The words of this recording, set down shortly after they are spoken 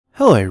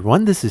Hello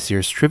everyone, this is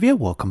Serious Trivia.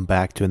 Welcome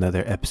back to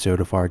another episode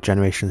of our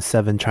Generation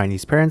 7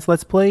 Chinese Parents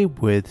Let's Play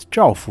with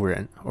Zhao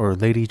Furen, or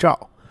Lady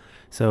Zhao.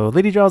 So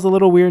Lady Zhao is a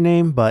little weird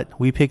name, but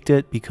we picked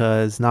it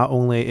because not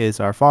only is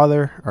our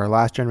father, our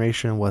last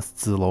generation was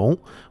Zilong,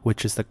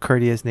 which is the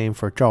courteous name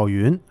for Zhao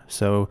Yun,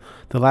 so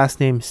the last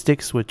name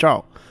sticks with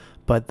Zhao.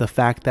 But the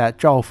fact that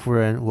Zhao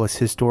Furen was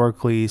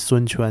historically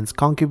Sun Quan's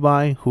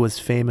concubine, who was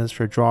famous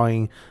for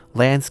drawing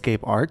landscape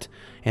art,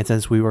 and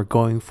since we were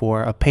going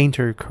for a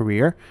painter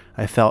career,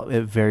 I felt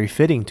it very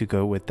fitting to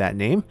go with that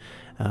name.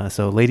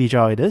 So Lady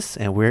Zhao it is,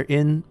 and we're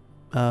in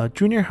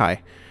junior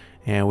high,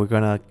 and we're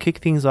gonna kick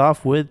things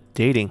off with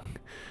dating.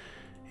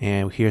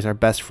 And here's our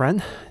best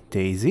friend,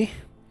 Daisy,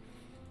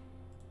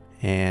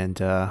 and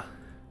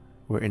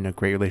we're in a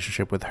great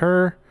relationship with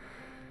her.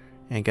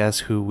 And guess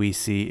who we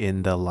see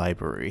in the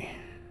library?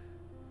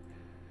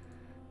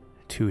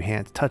 Two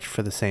hands touch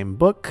for the same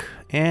book,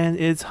 and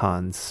it's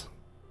Hans.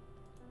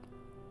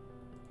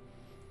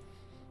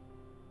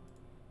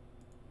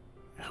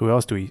 Who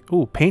else do we...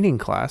 Ooh, painting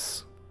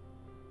class.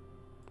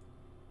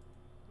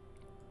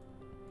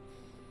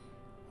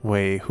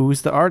 Wait,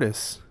 who's the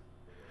artist?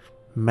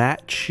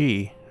 Matt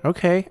Chi.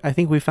 Okay, I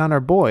think we found our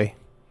boy.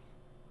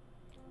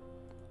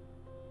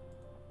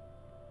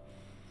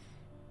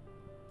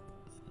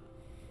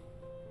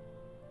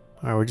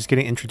 Alright, we're just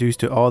getting introduced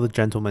to all the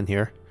gentlemen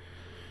here.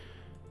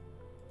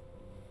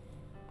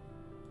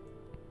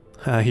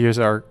 Here's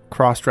our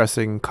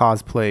cross-dressing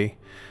cosplay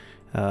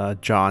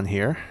John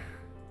here.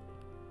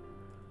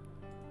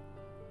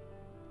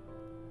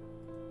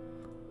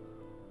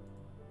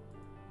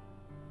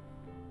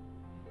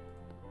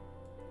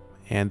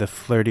 And the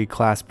flirty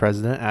class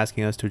president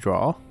asking us to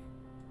draw.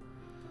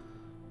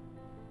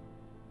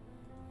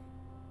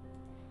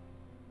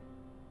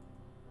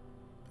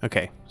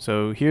 Okay,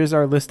 so here's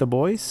our list of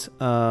boys.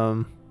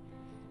 I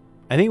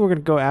think we're going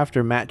to go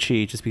after Matt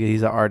Chi just because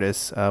he's an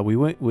artist. We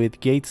went with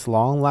Gates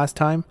Long last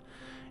time,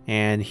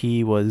 and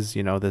he was,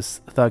 you know,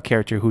 this thug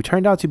character who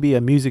turned out to be a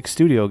music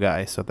studio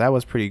guy, so that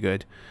was pretty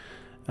good.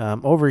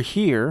 Over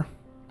here,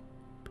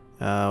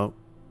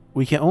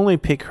 we can only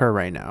pick her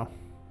right now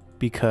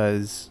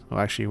because, well,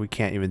 actually, we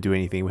can't even do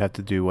anything. We have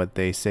to do what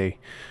they say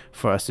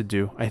for us to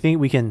do. I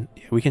think we can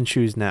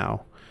choose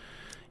now.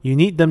 You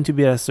need them to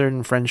be at a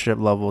certain friendship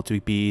level to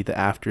be the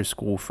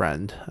after-school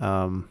friend.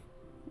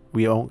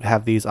 We don't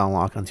have these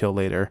unlocked until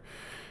later.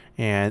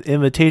 And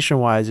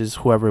invitation-wise is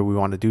whoever we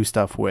want to do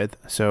stuff with.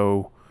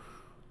 So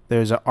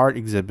there's an art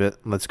exhibit.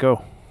 Let's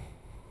go.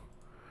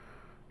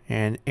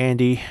 And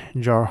Andy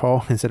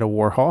Warhol instead of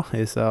Warhol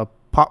is a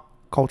pop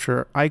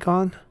culture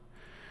icon.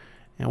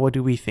 And what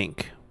do we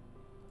think?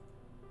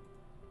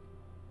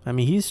 I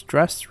mean, he's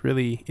dressed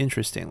really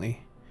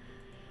interestingly.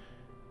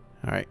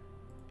 All right.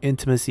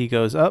 Intimacy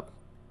goes up,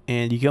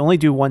 and you can only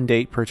do one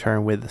date per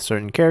turn with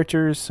certain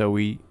characters, so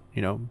we,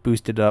 you know,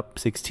 boosted up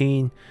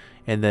 16,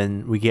 and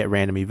then we get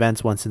random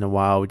events once in a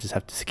while. We just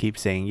have to keep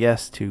saying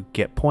yes to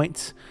get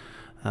points.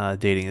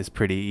 Dating is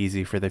pretty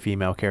easy for the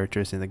female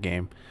characters in the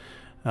game.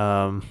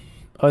 Other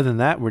than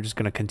that, we're just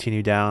going to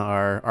continue down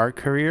our art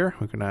career.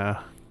 We're going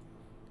to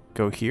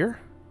go here,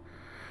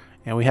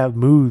 and we have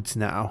moods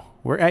now.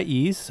 We're at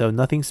ease, so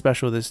nothing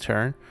special this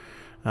turn.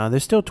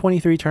 There's still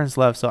 23 turns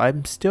left, so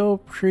I'm still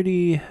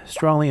pretty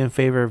strongly in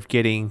favor of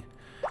getting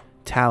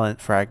talent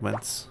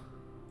fragments.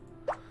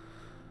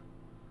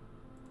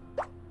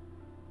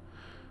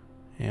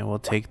 And we'll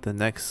take the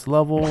next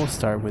level,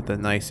 start with a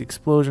nice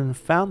explosion.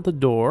 Found the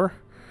door.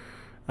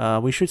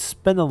 We should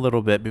spin a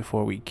little bit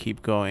before we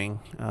keep going.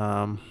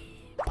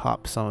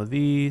 Pop some of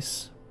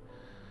these.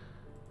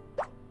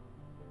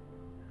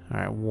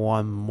 Alright,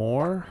 one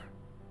more.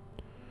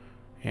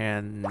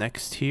 And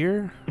next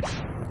here.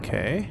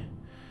 Okay.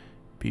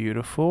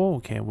 Beautiful.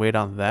 Okay, wait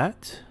on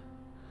that.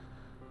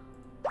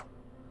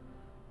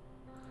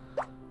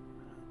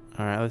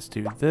 Alright, let's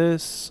do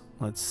this.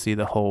 Let's see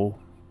the whole...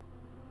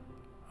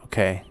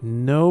 Okay,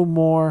 no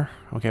more...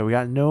 Okay, we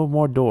got no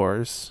more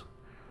doors.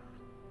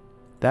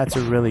 That's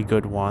a really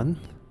good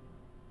one.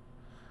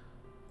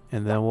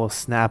 And then we'll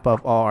snap up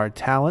all our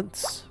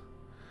talents.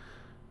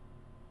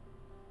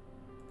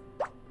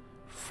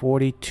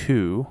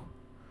 42.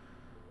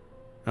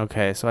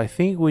 Okay, so I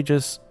think we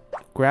just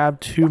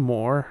grab two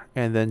more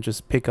and then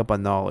just pick up a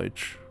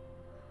knowledge.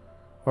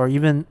 Or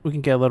even we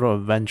can get a little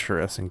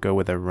adventurous and go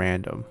with a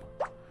random.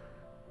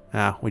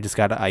 We just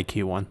got an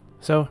IQ one.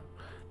 So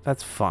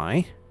that's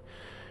fine.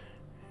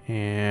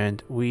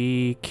 And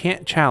we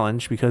can't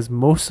challenge because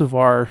most of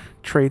our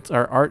traits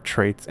are art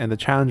traits, and the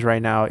challenge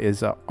right now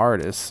is an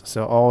artist.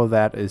 So all of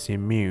that is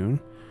immune.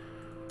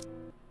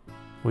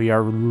 We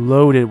are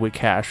loaded with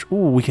cash.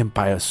 Ooh, we can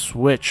buy a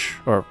Switch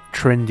or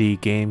trendy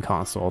game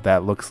console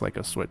that looks like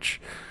a Switch.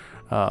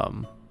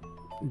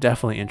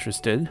 Definitely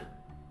interested.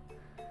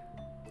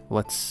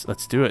 Let's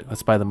do it.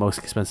 Let's buy the most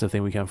expensive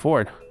thing we can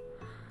afford.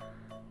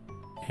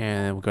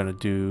 And we're gonna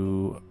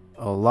do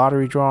a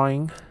lottery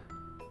drawing.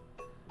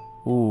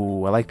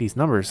 Ooh, I like these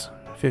numbers.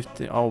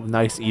 50. Oh,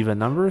 nice even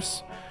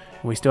numbers.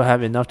 We still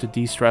have enough to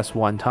de-stress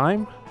one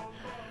time.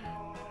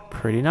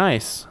 Pretty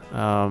nice.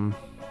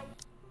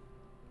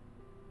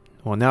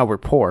 Well, now we're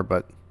poor,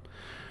 but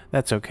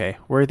that's okay.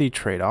 Worthy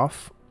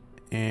trade-off.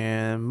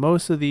 And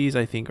most of these,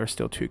 I think, are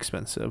still too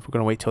expensive. We're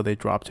going to wait till they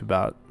drop to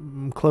about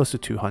close to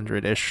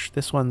 200-ish.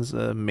 This one's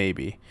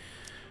maybe.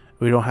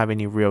 We don't have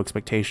any real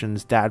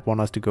expectations. Dad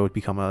wants us to go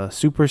become a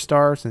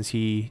superstar since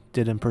he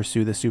didn't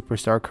pursue the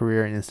superstar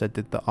career and instead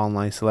did the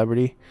online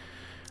celebrity,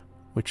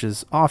 which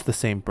is off the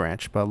same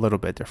branch, but a little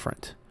bit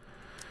different.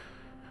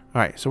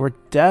 All right, so we're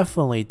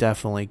definitely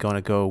going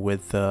to go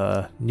with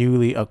the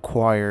newly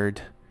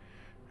acquired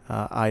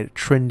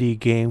trendy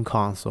game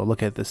console.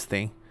 Look at this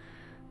thing.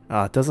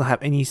 It doesn't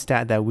have any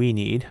stat that we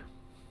need,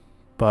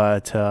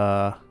 but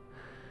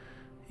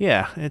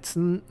yeah, it's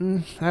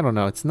I don't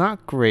know. It's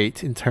not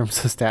great in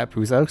terms of stat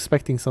boost. I was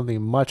expecting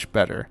something much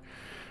better,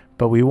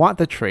 but we want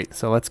the trait,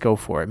 so let's go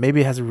for it.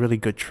 Maybe it has a really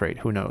good trait.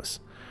 Who knows?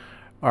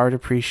 Art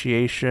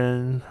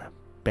appreciation.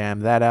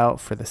 Bam that out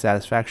for the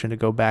satisfaction to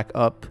go back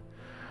up.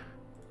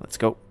 Let's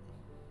go.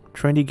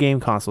 Trendy game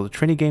console. The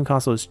trendy game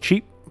console is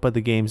cheap, but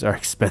the games are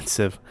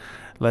expensive.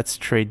 Let's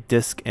trade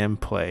disc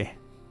and play.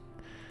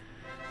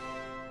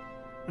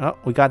 Oh,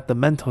 we got the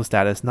mental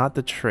status, not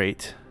the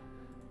trait.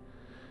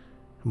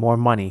 More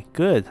money.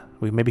 Good.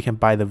 We maybe can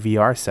buy the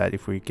VR set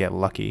if we get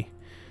lucky.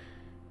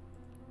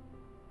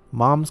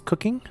 Mom's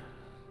cooking.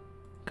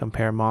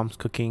 Compare mom's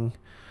cooking.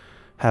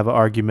 Have an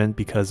argument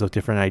because of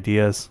different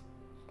ideas.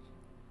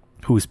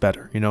 Who's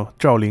better? You know,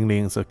 Zhao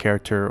Lingling is a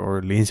character,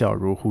 or Lin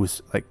Xiaoru,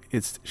 who's like,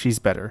 she's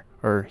better,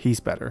 or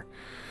he's better.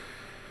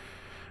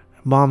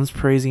 Mom's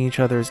praising each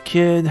other's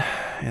kid.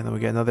 And then we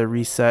get another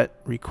reset.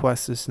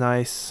 Request is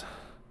nice.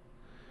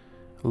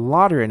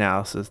 Lottery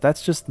analysis.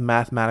 That's just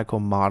mathematical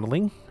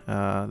modeling.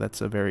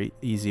 That's a very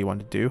easy one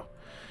to do.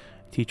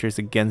 Teachers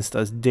against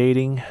us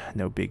dating.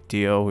 No big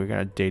deal. We're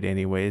going to date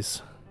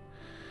anyways.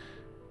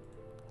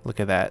 Look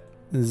at that.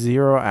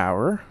 0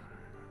 hour.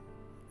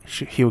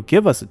 He'll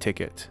give us a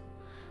ticket.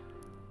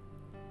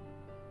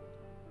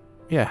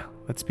 Yeah,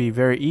 let's be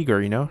very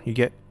eager, you know? You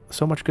get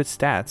so much good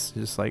stats.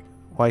 Just like,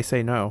 why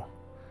say no?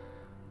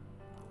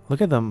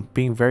 Look at them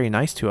being very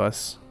nice to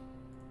us.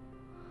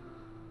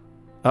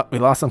 Oh, we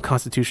lost some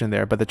constitution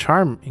there, but the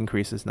charm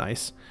increase is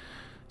nice.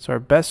 So our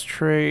best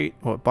trait,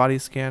 what, body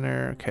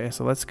scanner. Okay,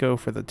 so let's go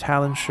for the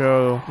talent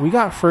show. We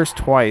got first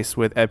twice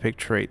with epic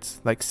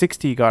traits. Like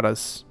 60 got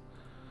us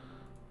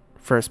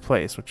first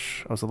place,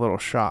 which I was a little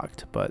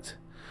shocked, but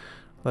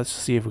let's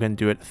see if we can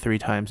do it 3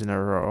 times in a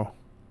row.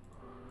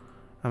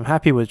 I'm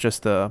happy with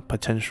just the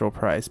potential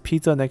prize.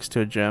 Pizza next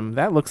to a gem.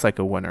 That looks like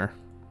a winner.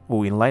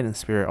 Oh, Enlightened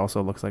Spirit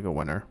also looks like a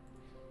winner.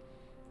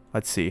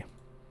 Let's see.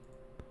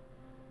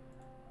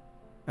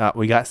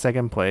 We got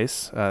second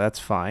place. That's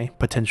fine.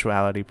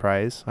 Potentiality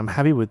prize. I'm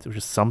happy with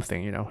just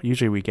something, you know.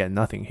 Usually we get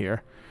nothing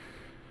here.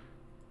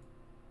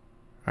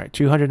 All right,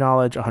 200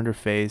 knowledge, 100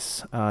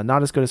 face.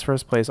 Not as good as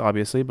first place,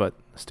 obviously, but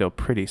still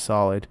pretty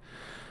solid.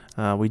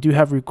 We do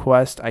have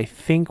request. I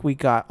think we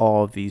got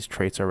all of these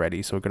traits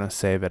already, so we're going to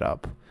save it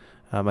up.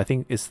 I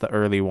think it's the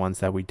early ones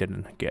that we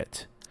didn't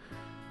get.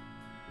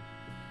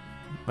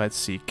 Let's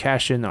see.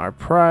 Cash in our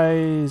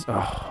prize.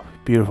 Oh,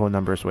 beautiful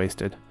numbers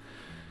wasted.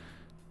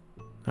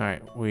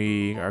 Alright,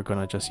 we are going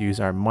to just use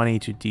our money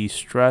to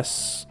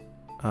de-stress.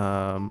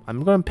 I'm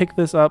going to pick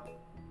this up.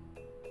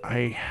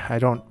 I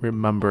don't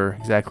remember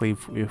exactly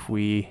if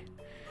we,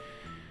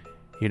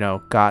 you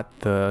know,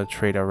 got the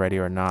trait already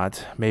or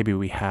not. Maybe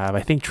we have.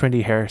 I think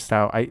trendy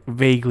hairstyle, I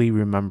vaguely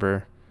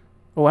remember.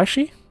 Oh,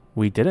 actually,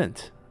 we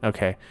didn't.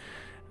 Okay,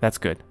 that's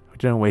good. We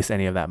didn't waste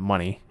any of that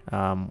money.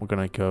 We're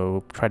going to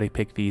go try to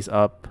pick these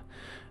up.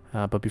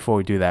 But before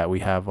we do that, we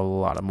have a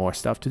lot of more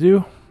stuff to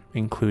do,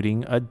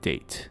 including a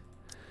date.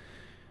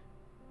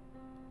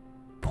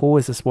 Pool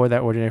is a sport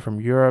that originated from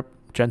Europe.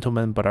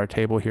 Gentlemen, but our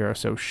table here are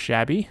so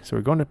shabby. So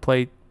we're going to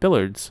play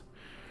billiards.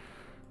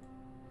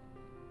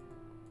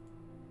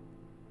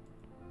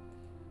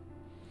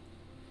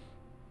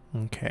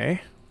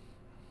 Okay.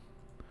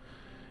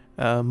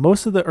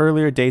 Most of the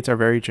earlier dates are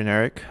very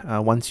generic.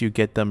 Once you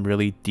get them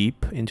really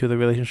deep into the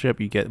relationship,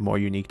 you get more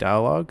unique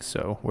dialogue.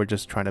 So we're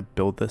just trying to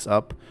build this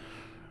up.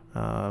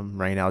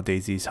 Right now,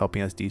 Daisy's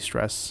helping us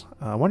de-stress.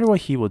 I wonder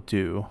what he will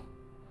do.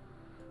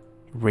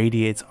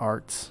 Radiates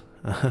arts.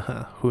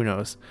 Who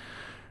knows?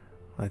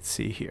 Let's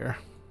see here.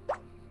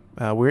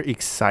 We're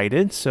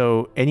excited.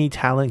 So any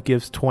talent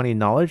gives 20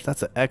 knowledge.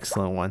 That's an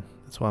excellent one.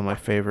 That's one of my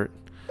favorite.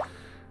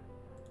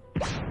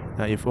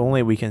 Now, if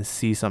only we can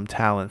see some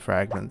talent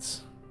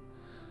fragments.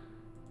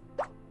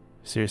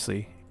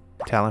 Seriously,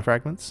 talent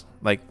fragments?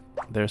 Like,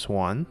 there's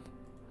one.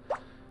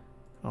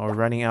 Oh, we're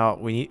running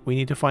out. We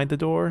need to find the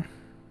door.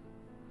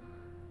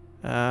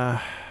 I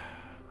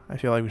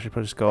feel like we should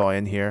just go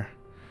in here.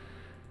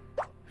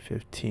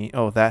 15.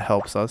 Oh, that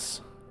helps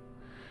us.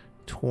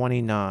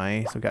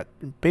 29. So we got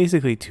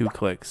basically 2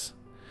 clicks.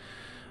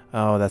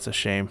 Oh, that's a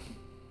shame.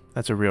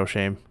 That's a real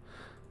shame.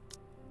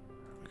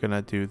 We're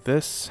gonna do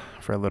this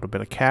for a little bit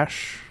of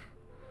cash.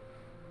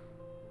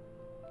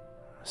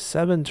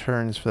 7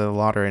 turns for the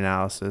lottery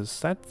analysis.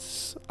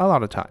 That's a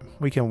lot of time.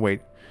 We can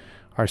wait.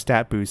 Our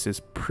stat boost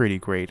is pretty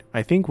great.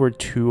 I think we're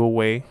 2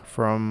 away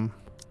from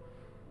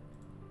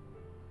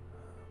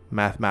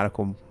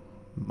mathematical.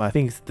 I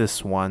think it's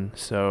this one,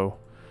 so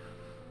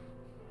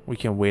we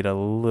can wait a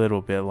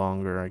little bit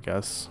longer, I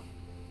guess.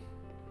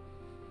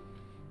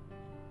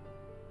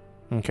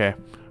 Okay.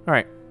 All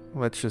right.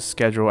 Let's just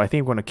schedule. I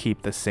think we're going to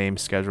keep the same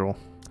schedule.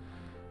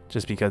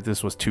 Just because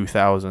this was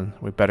 2,000.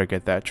 We better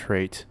get that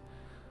trait.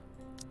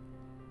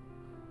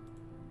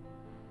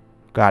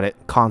 Got it.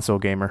 Console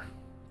gamer.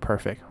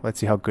 Perfect. Let's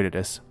see how good it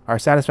is. Our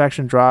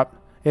satisfaction drop.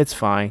 It's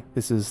fine.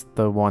 This is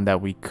the one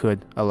that we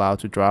could allow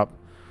to drop.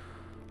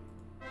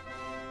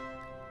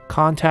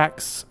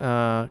 Contacts.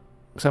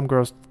 Some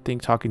girls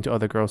think talking to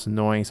other girls is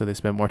annoying, so they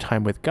spend more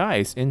time with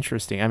guys.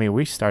 Interesting. I mean,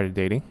 we started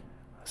dating.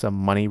 Some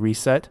money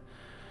reset.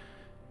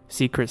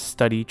 Secret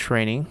study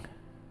training.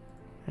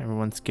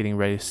 Everyone's getting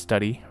ready to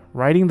study.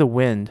 Riding the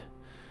wind.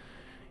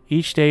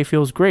 Each day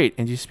feels great,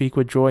 and you speak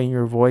with joy in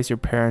your voice. Your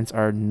parents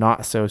are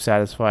not so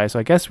satisfied. So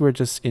I guess we're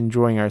just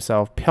enjoying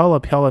ourselves.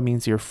 Pela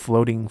means you're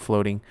floating.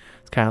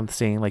 It's kind of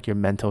saying like your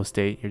mental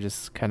state. You're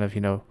just kind of,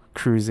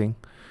 cruising.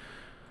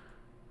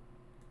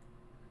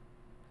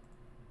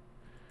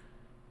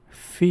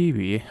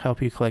 Phoebe,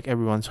 help you collect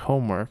everyone's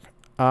homework.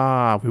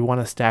 Ah, we want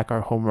to stack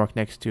our homework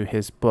next to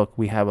his book.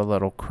 We have a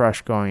little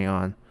crush going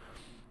on.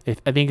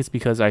 I think it's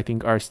because I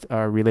think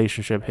our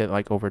relationship hit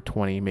like over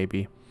 20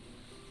 maybe.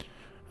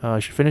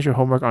 You should finish your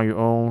homework on your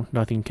own.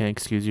 Nothing can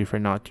excuse you for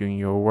not doing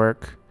your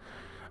work.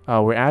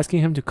 We're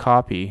asking him to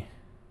copy.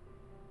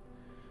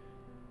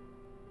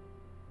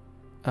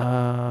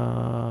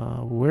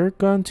 We're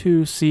going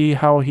to see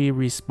how he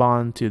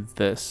responds to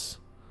this.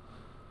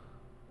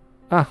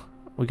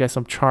 We got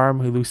some charm.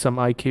 We lose some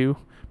IQ.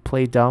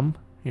 Play dumb,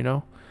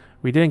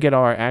 We didn't get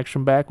all our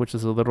action back, which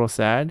is a little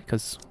sad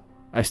because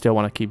I still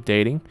want to keep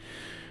dating.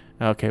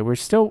 Okay, we're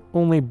still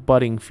only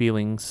budding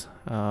feelings.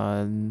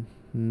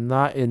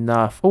 Not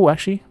enough. Oh,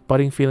 actually,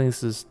 budding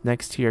feelings is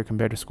next tier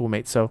compared to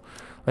schoolmates. So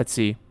let's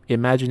see.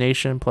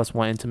 Imagination plus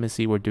 1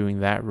 intimacy. We're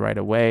doing that right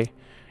away.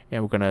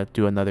 And we're going to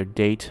do another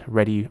date.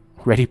 Ready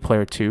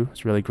Player 2.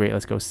 It's really great.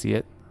 Let's go see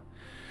it.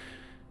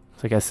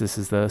 So I guess this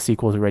is the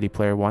sequel to Ready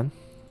Player 1.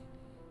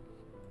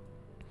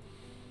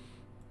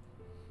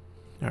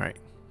 All right.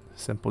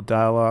 Simple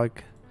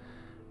dialogue.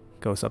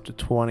 Goes up to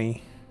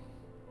 20.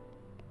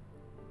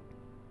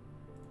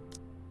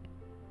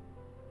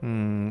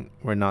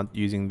 We're not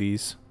using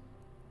these.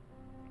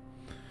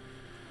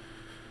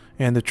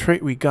 And the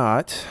trait we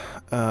got,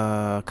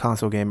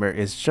 console gamer,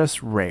 is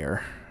just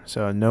rare.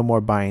 So no more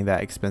buying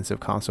that expensive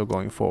console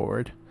going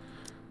forward.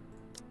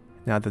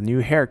 Now the new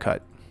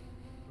haircut.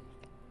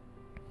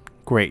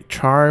 Great.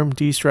 Charm,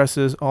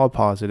 de-stresses, all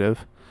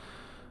positive.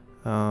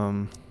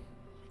 And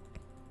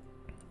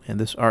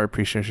this art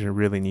appreciation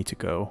really need to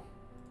go.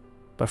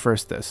 But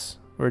first this.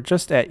 We're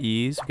just at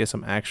ease. Get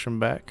some action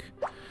back.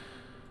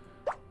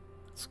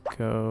 Let's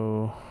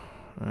go.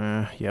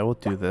 Yeah, we'll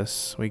do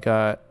this. We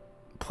got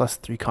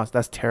 +3 cost.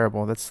 That's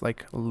terrible. That's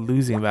like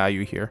losing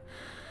value here.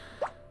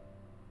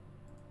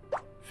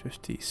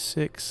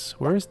 56.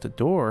 Where's the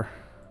door?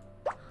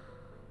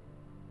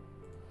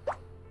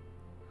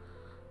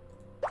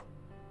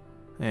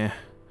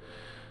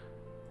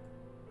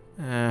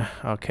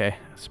 Okay.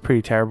 It's a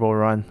pretty terrible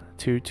run.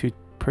 Two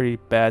pretty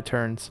bad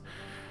turns.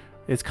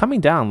 It's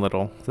coming down a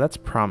little, so that's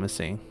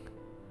promising.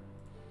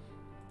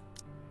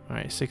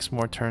 Alright, 6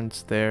 more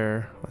turns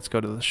there. Let's go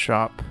to the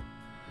shop.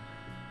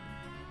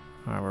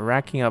 Alright, we're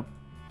racking up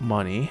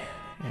money,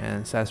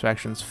 and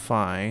satisfaction's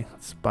fine.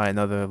 Let's buy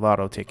another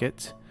lotto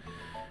ticket.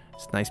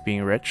 It's nice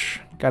being rich.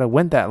 Gotta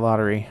win that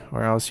lottery,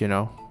 or else,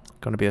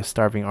 gonna be a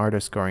starving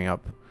artist growing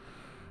up.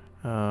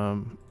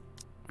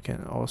 We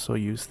can also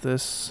use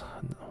this.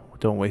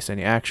 Don't waste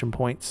any action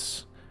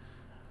points.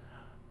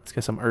 Let's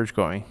get some urge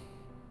going.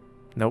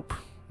 Nope.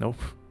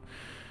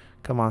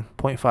 Come on,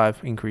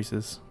 0.5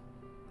 increases.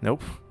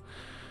 Nope.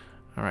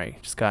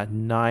 Alright, just got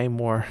 9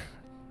 more.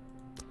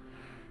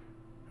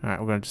 Alright,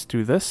 we're going to just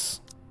do this.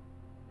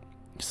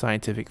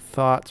 Scientific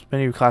thoughts.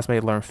 Many of your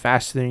classmates learn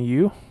faster than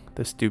you.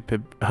 The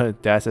stupid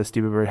dad says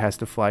stupid bird has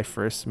to fly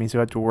first. It means you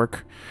have to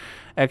work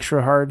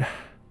extra hard.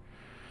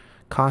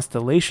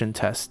 Constellation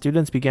test.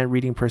 Students began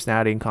reading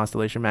personality and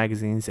constellation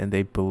magazines and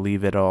they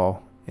believe it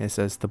all. And it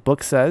says, the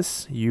book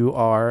says you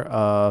are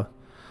a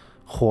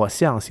火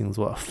象星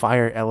座,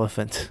 fire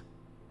elephant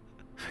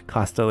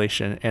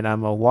constellation, and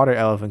I'm a water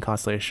elephant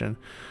constellation.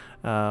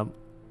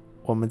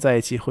 我们在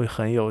一起会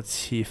很有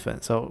气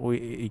氛. So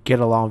we get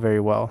along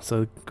very well.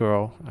 So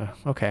girl,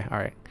 okay, all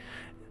right.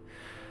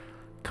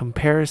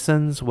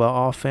 Comparisons,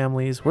 well-off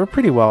families. We're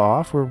pretty well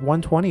off. We're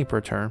 120 per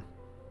term.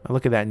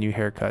 Look at that new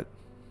haircut.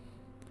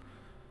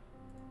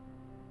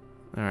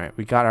 All right,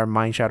 we got our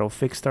mind shadow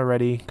fixed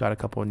already. Got a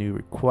couple of new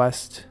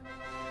requests.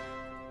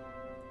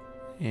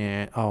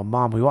 And oh,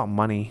 mom, we want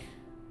money.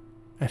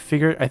 I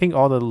think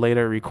all the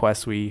later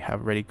requests we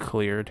have already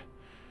cleared.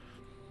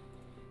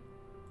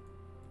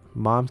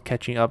 Mom's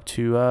catching up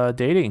to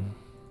dating.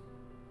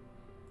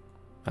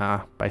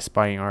 By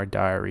spying our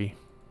diary.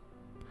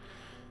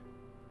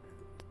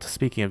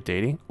 Speaking of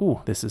dating,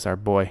 ooh, this is our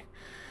boy.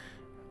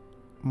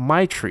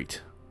 My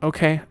treat.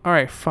 Okay, all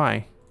right,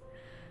 fine.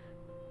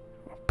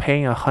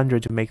 paying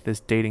 100 to make this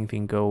dating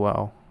thing go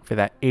well for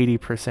that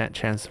 80%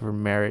 chance for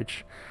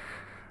marriage.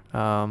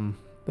 The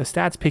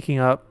stats picking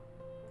up.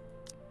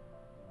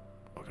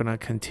 We're gonna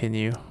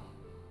continue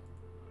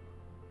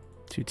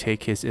to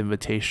take his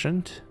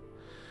invitation.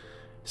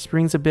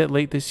 Spring's a bit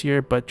late this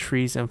year, but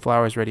trees and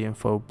flowers ready in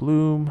full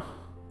bloom.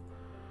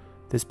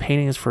 This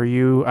painting is for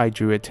you. I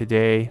drew it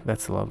today.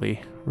 That's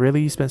lovely.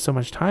 Really, you spent so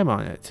much time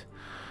on it.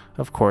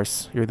 Of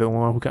course, you're the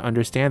one who can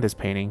understand this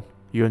painting.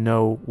 You'll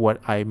know what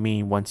I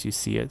mean once you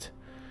see it.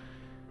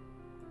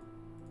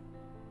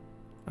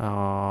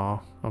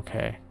 Oh,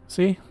 okay.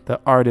 See, the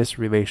artist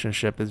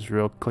relationship is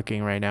real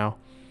clicking right now.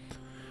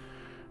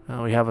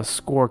 We have a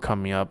score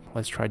coming up.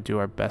 Let's try to do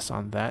our best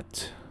on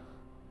that.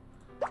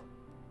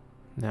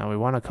 Now we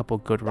want a couple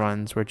good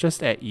runs. We're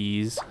just at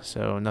ease,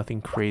 so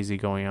nothing crazy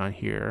going on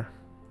here.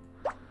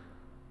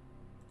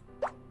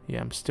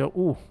 Yeah, I'm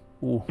still...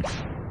 Ooh.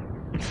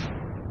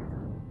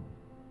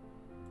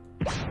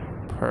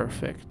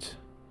 Perfect.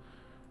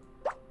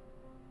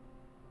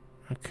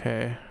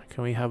 Okay,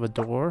 can we have a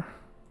door?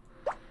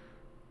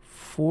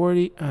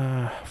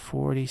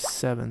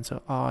 47,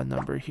 so odd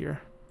number here.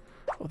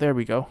 Oh, there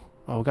we go.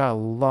 Oh, we got a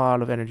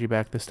lot of energy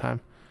back this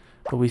time.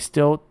 But we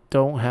still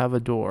don't have a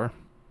door.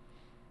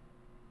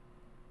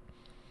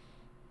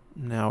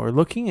 Now we're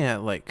looking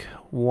at like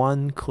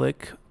 1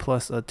 click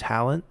plus a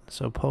talent.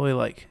 So probably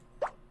like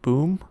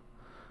boom.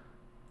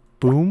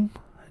 Boom.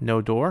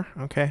 No door.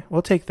 Okay,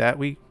 we'll take that.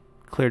 We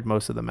cleared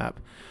most of the map.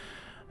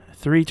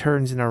 3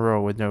 turns in a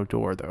row with no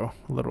door though.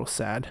 A little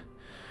sad.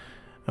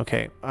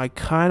 Okay, I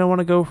kind of want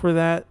to go for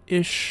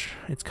that-ish.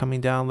 It's coming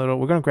down a little.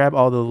 We're going to grab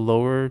all the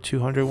lower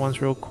 200 ones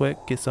real quick.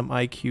 Get some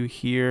IQ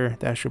here.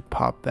 That should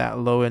pop that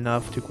low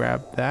enough to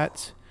grab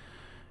that.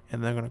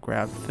 And then I'm going to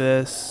grab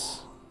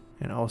this.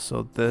 And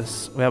also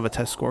this. We have a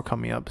test score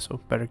coming up,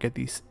 so better get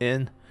these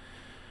in.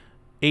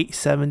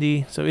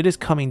 870. So it is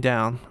coming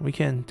down. We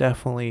can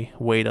definitely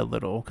wait a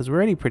little because we're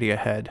already pretty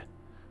ahead.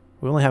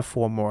 We only have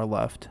 4 more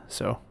left,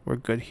 so we're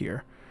good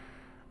here.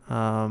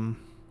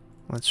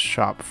 Let's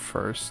shop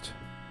first.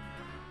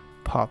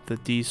 Pop the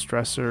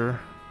de-stressor.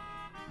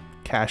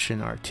 Cash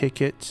in our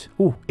ticket.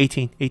 Ooh,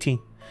 18.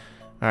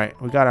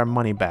 Alright, we got our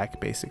money back,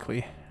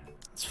 basically.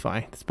 That's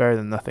fine. It's better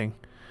than nothing.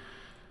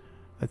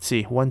 Let's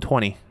see,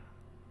 120.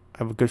 I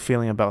have a good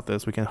feeling about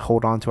this. We can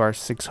hold on to our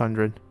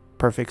 600.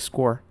 Perfect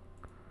score.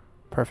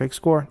 Perfect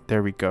score.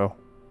 There we go.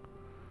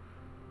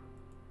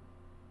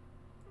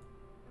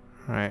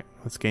 Alright,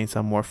 let's gain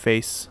some more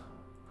face.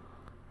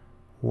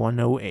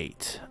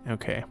 108.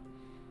 Okay.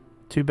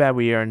 Too bad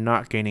we are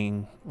not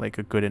gaining like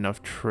a good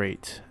enough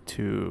trait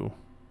to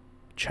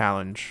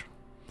challenge.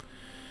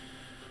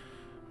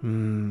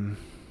 Oh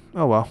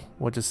well,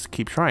 we'll just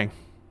keep trying.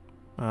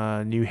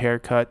 New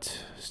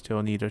haircut.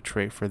 Still need a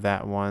trait for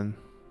that one.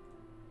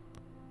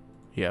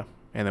 Yeah,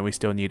 and then we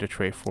still need a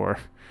trait for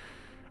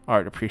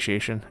art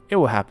appreciation. It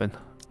will happen,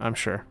 I'm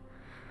sure.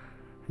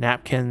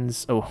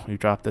 Napkins. Oh, we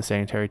dropped the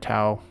sanitary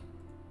towel.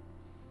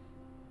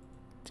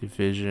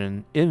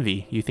 Division.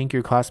 Envy. You think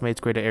your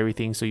classmate's great at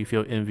everything, so you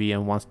feel envy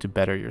and wants to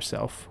better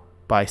yourself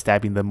by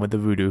stabbing them with the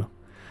voodoo.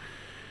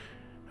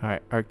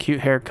 Alright, our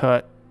cute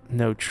haircut.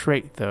 No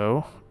trait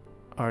though.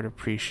 Art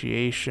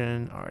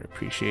appreciation. Art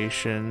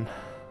appreciation.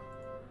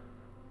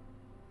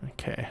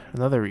 Okay,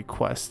 another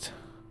request.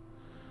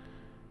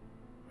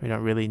 We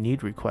don't really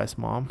need requests,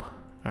 Mom.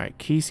 Alright,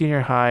 Key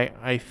Senior High.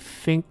 I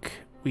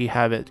think we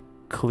have it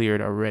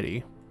cleared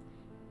already.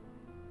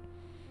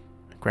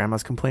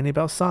 Grandma's complaining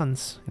about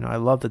sons. You know, I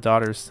love the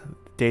daughters.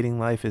 Dating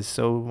life is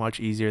so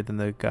much easier than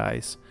the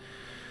guys.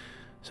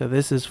 So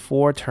this is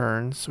 4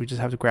 turns. We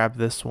just have to grab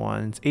this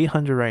one. It's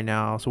 800 right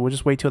now, so we'll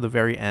just wait till the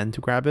very end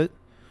to grab it.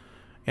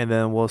 And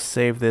then we'll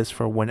save this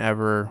for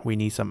whenever we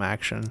need some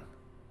action.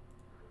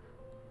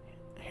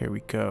 Here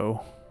we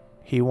go.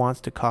 He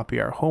wants to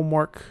copy our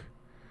homework.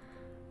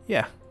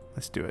 Yeah,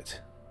 let's do it.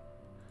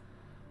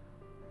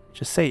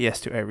 Just say yes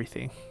to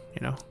everything,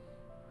 you know.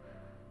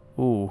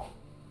 Ooh.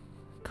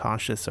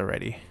 Conscious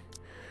already.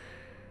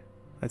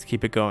 Let's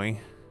keep it going.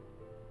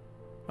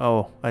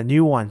 Oh, a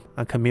new one.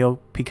 A Camille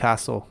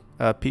Picasso.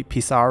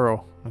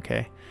 Pissarro.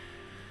 Okay.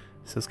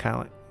 So it's kind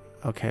of like...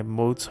 Okay,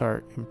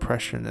 Mozart.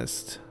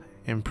 Impressionism.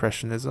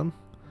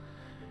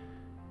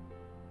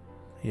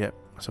 Yep.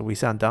 So we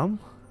sound dumb?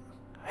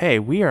 Hey,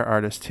 we are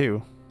artists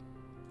too.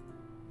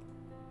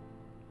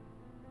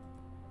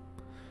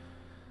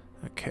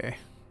 Okay.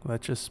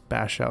 Let's just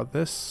bash out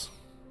this.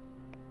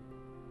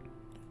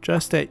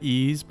 Just at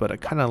ease, but I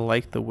kind of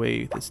like the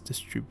way it's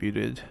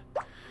distributed.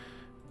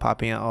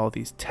 Popping out all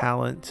these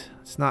talent.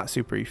 It's not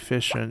super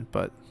efficient,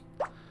 but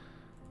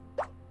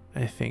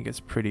I think it's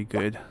pretty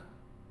good.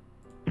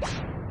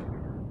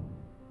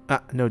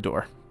 No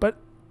door, but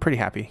pretty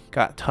happy.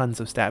 Got tons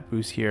of stat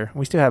boosts here.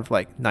 We still have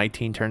like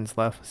 19 turns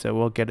left, so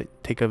we'll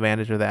take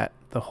advantage of that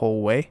the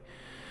whole way.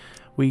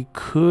 We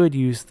could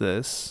use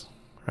this.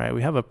 Right,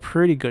 we have a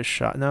pretty good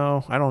shot.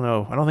 No, I don't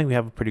know. I don't think we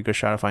have a pretty good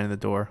shot of finding the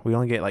door. We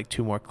only get like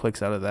 2 more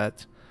clicks out of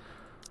that.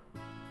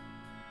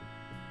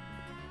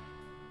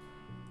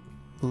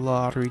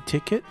 Lottery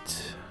ticket.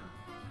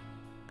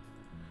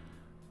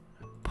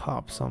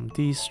 Pop some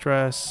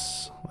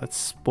de-stress. Let's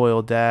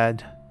spoil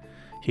Dad.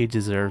 He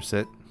deserves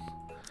it.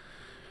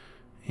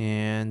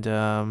 And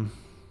the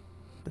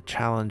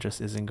challenge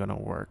just isn't gonna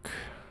work.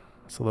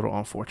 It's a little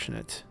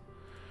unfortunate.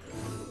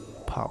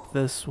 Pop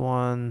this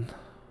one.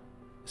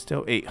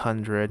 Still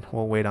 800.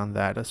 We'll wait on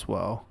that as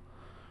well.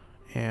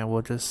 And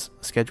we'll just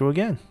schedule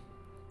again.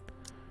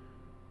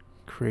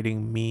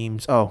 Creating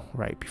memes. Oh,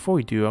 right. Before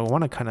we do, I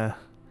want to kind of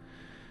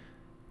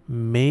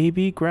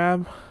maybe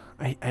grab...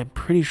 I'm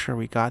pretty sure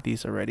we got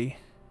these already.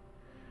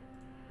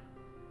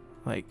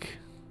 Like...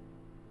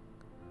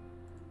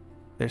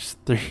 There's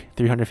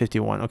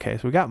 351. Okay,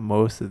 so we got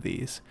most of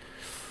these.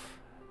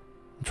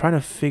 I'm trying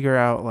to figure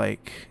out,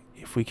 like,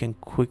 if we can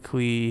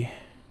quickly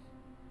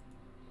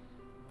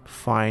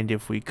find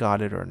if we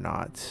got it or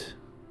not.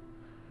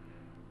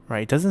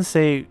 Right, it doesn't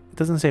say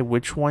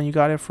which one you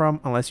got it from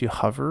unless you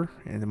hover,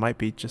 and it might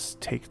be just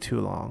take too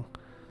long.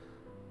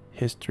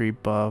 History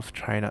buff,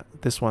 China.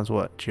 This one's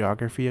what?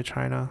 Geography of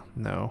China?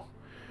 No.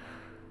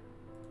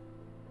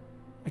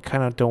 I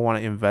kind of don't want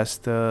to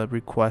invest the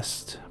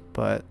request,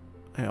 but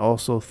I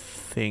also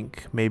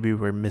think maybe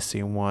we're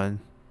missing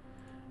one.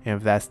 And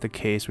if that's the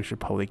case, we should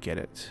probably get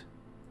it.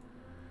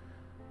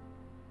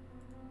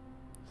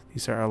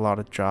 These are a lot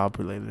of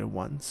job-related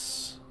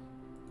ones.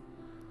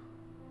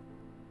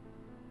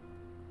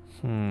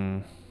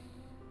 I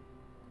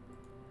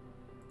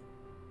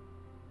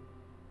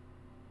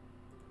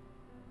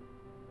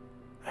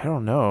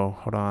don't know.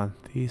 Hold on.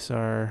 These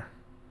are...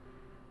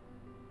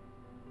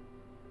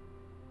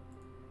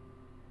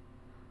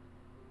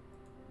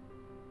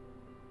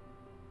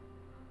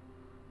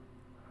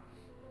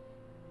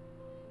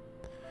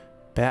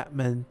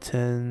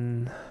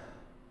 Badminton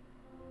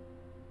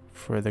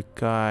for the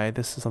guy.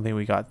 This is something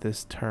we got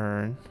this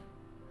turn.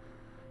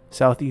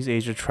 Southeast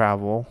Asia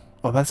travel.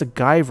 Oh, that's a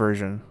guy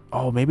version.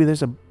 Oh, maybe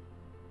there's a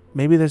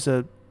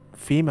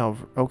female.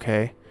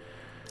 Okay.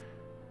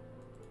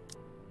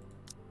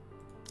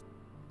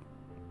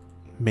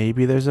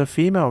 Maybe there's a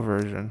female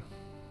version.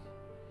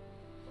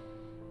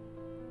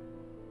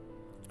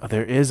 Oh,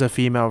 there is a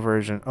female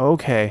version.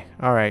 Okay.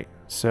 All right.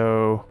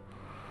 So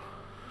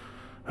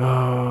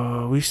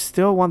we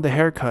still want the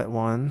haircut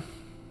one.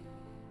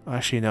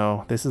 Actually,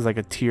 no. This is like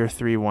a tier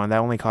 3 one. That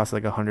only costs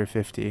like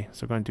 150.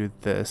 So we're going to do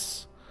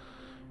this.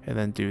 And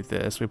then do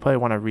this. We probably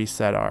want to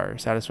reset our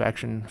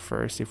satisfaction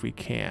first if we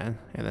can.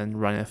 And then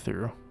run it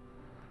through.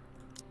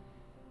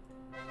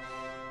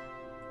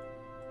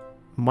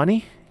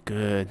 Money?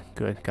 Good.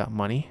 Good. Got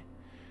money.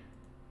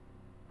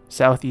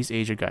 Southeast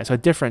Asia guy. So a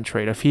different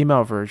trait. A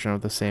female version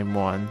of the same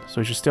one.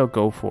 So we should still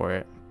go for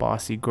it.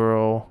 Bossy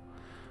girl.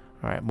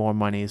 Alright, more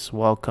monies.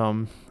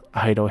 Welcome.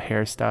 Idol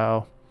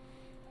hairstyle.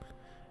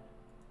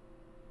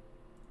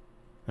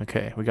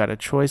 Okay, we got a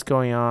choice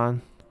going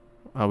on.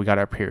 Oh, we got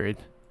our period.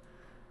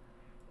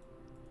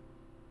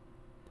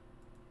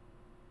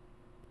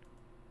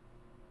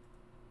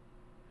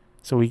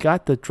 So we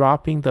got the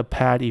dropping the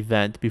pad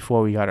event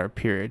before we got our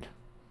period.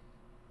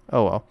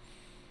 Oh well.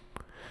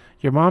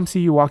 Your mom see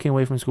you walking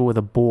away from school with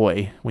a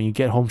boy. When you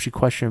get home, she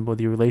questioned about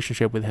your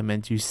relationship with him,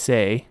 and you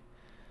say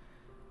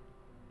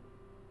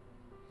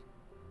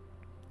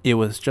it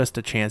was just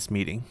a chance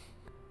meeting.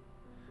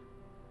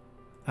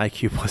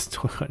 IQ plus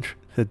 200.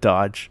 The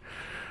dodge.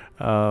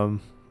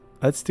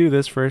 Let's do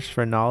this first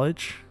for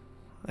knowledge.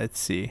 Let's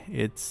see.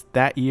 It's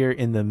that year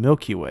in the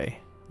Milky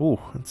Way. Ooh,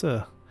 that's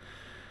a...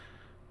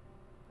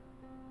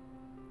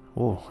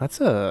 Oh,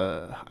 that's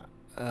a...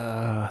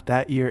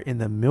 that year in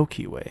the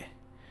Milky Way.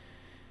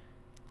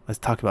 Let's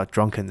talk about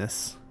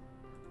drunkenness.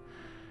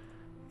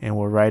 And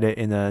we'll write it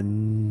in a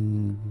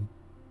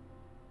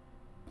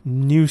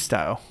new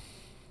style.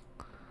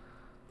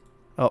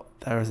 Oh,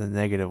 that was a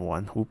negative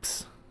one.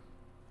 Oops.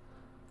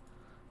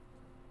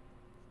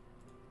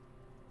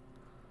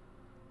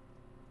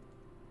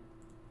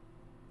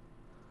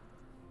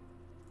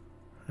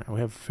 We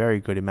have very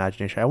good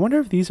imagination. I wonder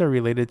if these are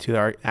related to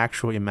our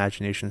actual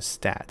imagination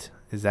stat.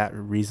 Is that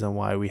the reason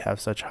why we have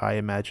such high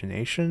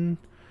imagination?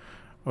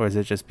 Or is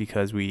it just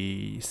because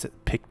we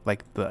picked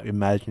like the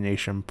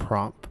imagination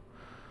prompt?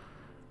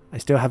 I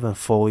still haven't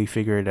fully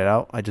figured it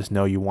out. I just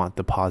know you want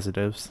the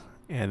positives.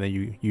 And then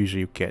you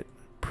usually get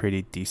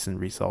pretty decent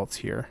results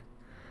here.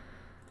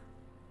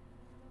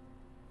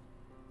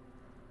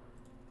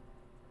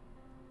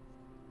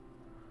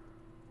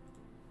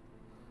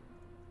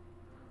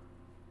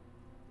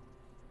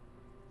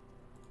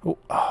 Oh,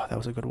 that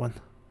was a good one.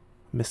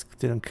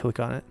 Didn't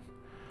click on it.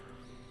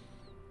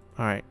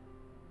 Alright.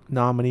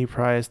 Nominee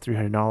prize,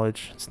 300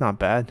 knowledge. It's not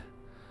bad.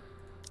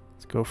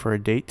 Let's go for a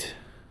date.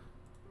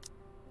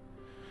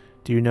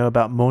 Do you know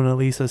about Mona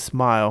Lisa's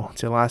smile?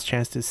 It's your last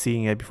chance to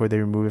seeing it before they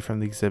remove it from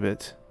the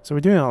exhibit. So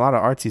we're doing a lot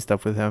of artsy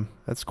stuff with him.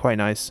 That's quite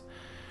nice.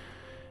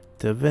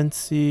 Da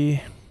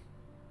Vinci.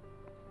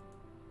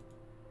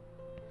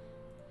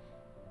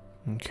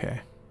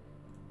 Okay.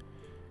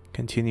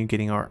 Continue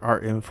getting our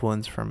art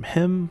influence from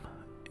him.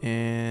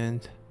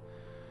 And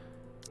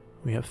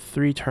we have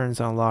 3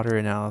 turns on lottery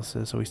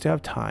analysis, so we still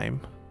have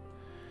time.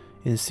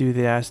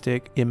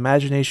 Enthusiastic.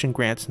 Imagination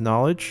grants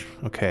knowledge.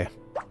 Okay.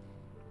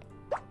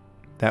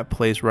 that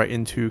plays right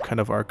into kind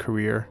of our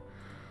career.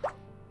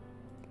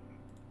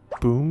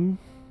 Boom.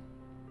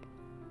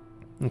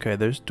 Okay,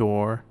 there's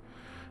door.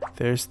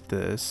 There's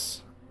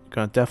this.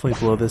 Gonna definitely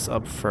blow this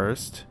up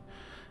first.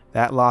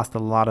 That lost a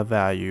lot of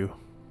value.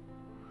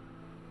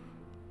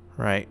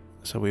 Right,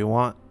 so we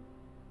want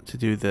to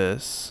do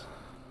this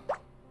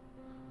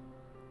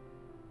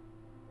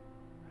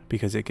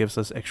because it gives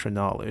us extra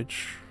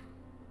knowledge.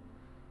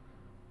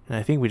 And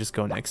I think we just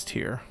go next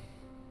here.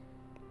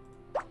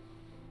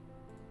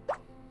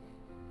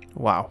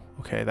 Wow,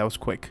 okay, that was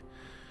quick.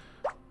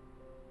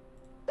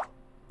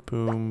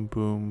 Boom,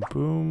 boom,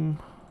 boom.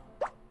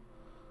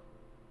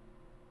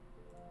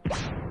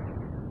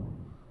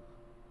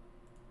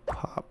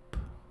 Pop.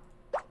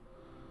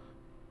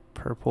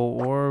 Purple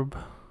orb.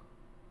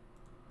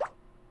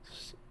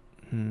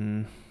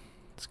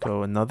 Let's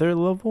go another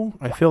level.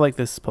 I feel like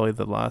this is probably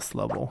the last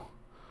level.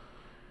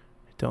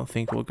 I don't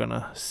think we're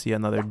gonna see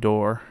another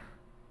door.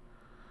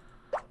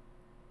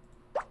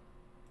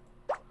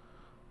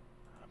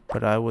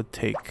 But I would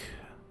take...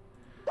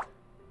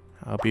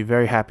 I'll be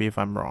very happy if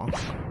I'm wrong.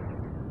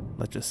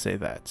 Let's just say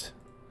that.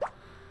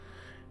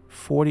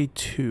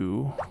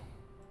 42.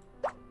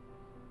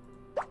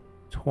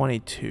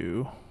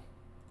 22.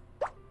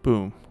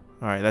 Boom.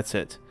 Alright, that's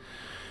it.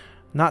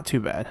 Not too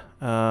bad.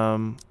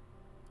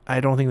 I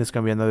don't think there's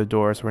going to be another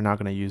door, so we're not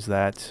going to use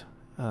that.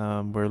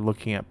 We're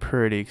looking at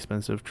pretty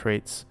expensive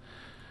traits.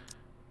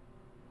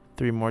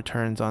 3 more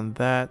turns on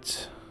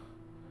that.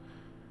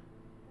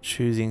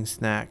 Choosing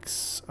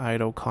snacks,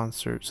 idle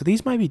concert. So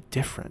these might be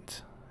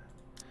different.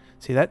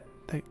 See, that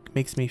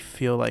makes me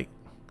feel like...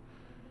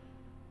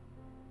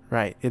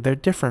 Right, they're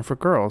different for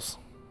girls.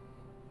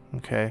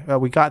 Okay, well,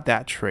 we got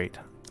that trait.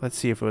 Let's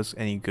see if it was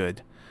any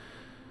good.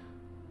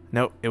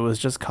 Nope, it was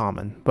just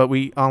common. But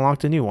we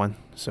unlocked a new one,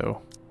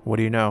 so what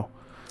do you know?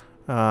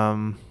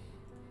 Hold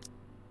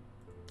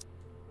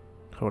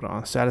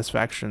on,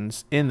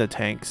 satisfactions in the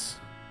tanks.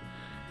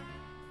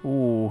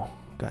 Ooh,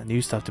 got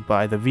new stuff to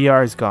buy. The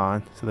VR is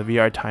gone, so the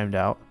VR timed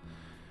out.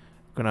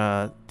 I'm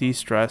gonna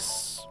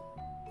de-stress.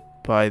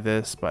 Buy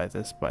this, buy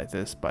this, buy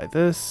this, buy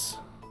this.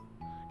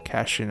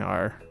 Cash in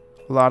our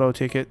lotto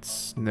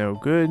tickets. No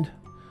good.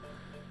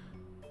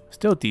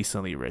 Still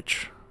decently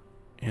rich.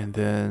 And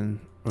then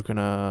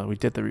we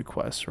did the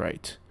request,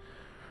 right?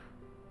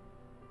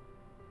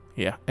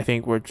 Yeah, I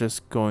think we're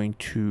just going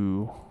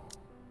to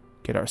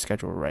get our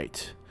schedule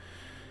right.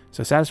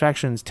 So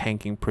satisfaction's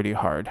tanking pretty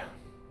hard.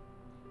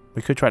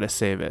 We could try to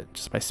save it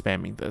just by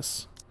spamming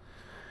this.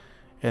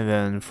 And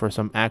then for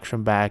some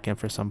action back and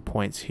for some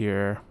points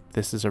here,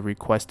 this is a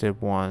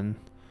requested one.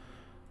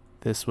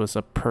 This was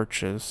a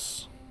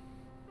purchase.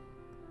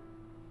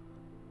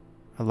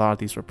 A lot of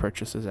these were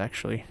purchases,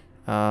 actually.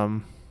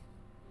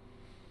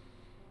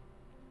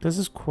 This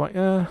is quite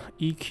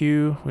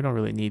EQ. We don't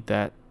really need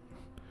that.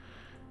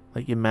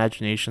 Like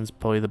imagination's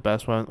probably the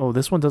best one. Oh,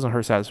 this one doesn't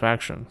hurt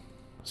satisfaction,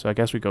 so I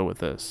guess we go with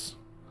this.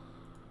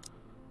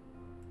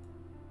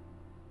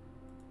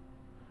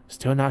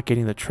 Still not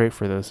getting the trait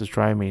for this. It's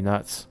driving me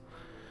nuts.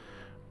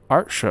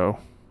 Art show.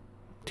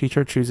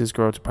 Teacher chooses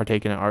girl to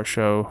partake in an art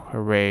show.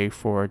 Hooray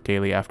for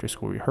daily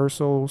after-school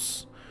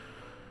rehearsals.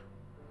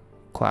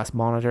 Class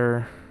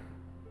monitor.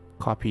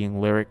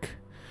 Copying lyric.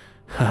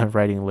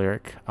 Writing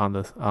lyric on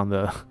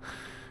the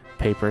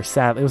paper.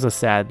 Sad. It was a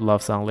sad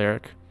love song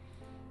lyric.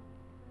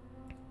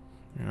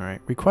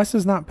 Alright. Request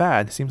is not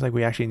bad. Seems like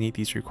we actually need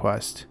these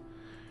requests.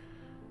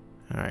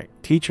 Alright.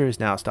 Teacher is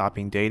now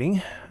stopping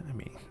dating. I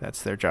mean,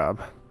 that's their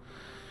job.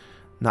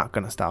 Not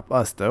gonna stop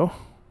us though.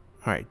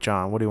 Alright,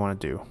 John, what do you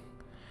want to do?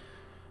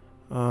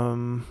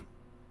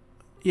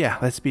 Yeah,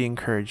 let's be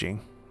encouraging.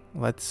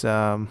 Let's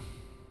there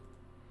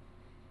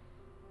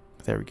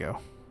we go.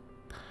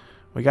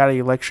 We got an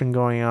election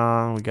going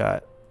on. We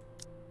got...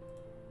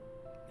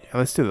 Yeah,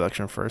 let's do the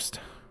election first.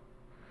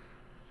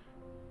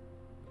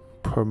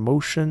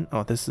 Promotion.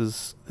 Oh, this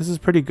is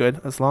pretty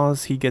good. As long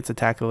as he gets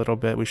attacked a little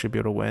bit, we should be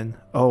able to win.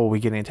 Oh, we're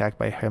getting attacked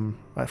by him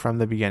from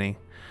the beginning.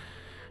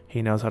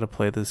 He knows how to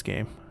play this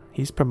game.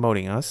 He's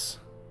promoting us.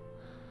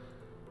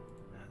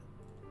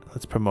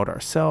 Let's promote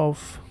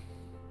ourselves.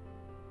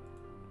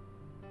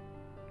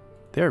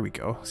 There we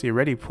go. See,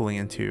 already pulling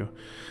into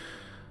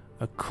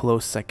a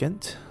close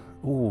second.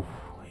 Ooh,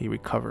 he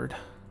recovered.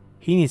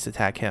 He needs to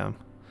attack him.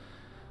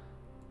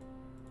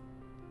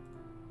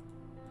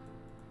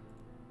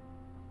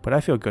 But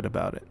I feel good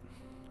about it.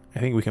 I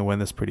think we can win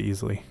this pretty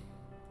easily.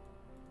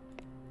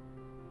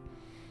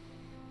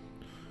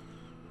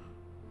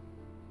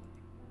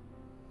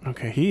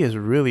 Okay, he is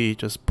really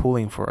just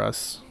pulling for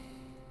us.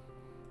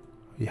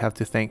 You have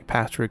to thank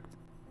Patrick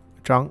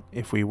Zhang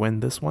if we win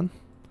this one.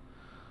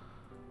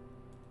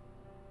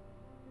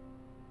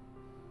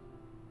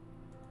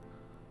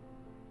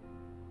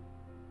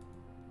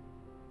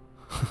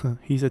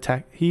 He's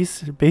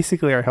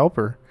basically our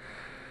helper.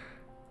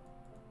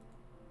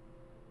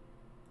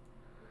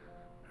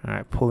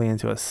 Alright, pulling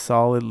into a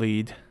solid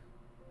lead.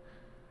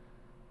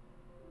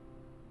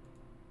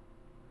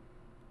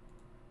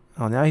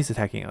 Oh, now he's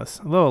attacking us.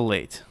 A little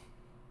late.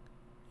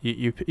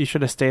 You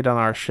should have stayed on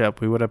our ship.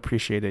 We would have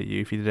appreciated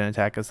you if you didn't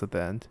attack us at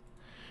the end.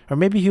 Or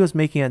maybe he was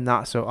making it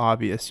not so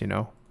obvious, you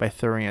know, by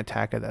throwing an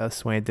attack at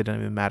us when it didn't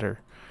even matter.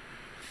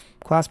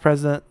 Class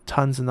president,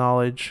 tons of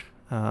knowledge.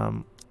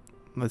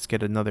 Let's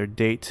get another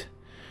date.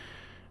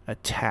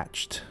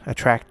 Attracted.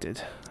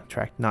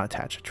 Not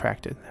attached,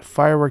 attracted.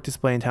 Firework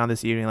display in town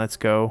this evening. Let's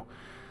go.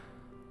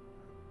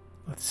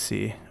 Let's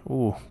see.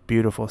 Ooh,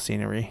 beautiful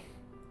scenery.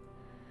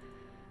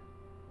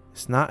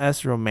 It's not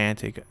as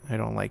romantic. I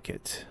don't like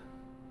it.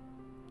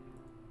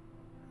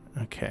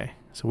 Okay.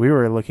 So we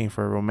were looking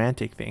for a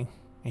romantic thing.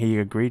 He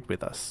agreed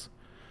with us.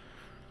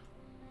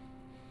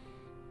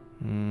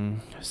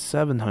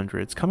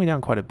 700. It's coming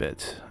down quite a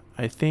bit.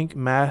 I think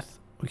math,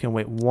 we can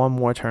wait one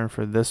more turn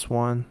for this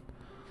one.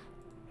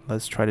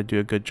 Let's try to do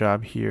a good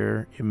job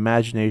here.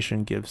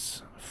 Imagination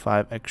gives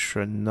 5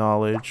 extra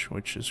knowledge,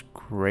 which is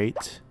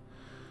great.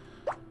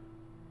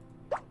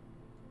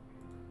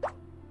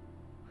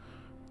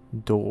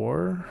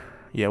 Door.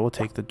 Yeah, we'll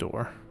take the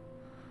door.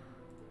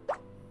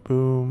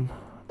 Boom.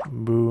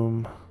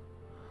 Boom.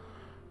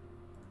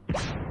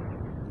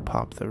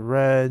 Pop the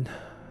red.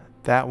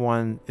 That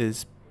one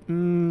is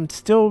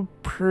still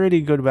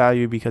pretty good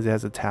value because it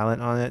has a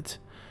talent on it.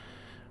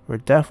 We're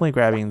definitely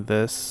grabbing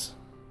this.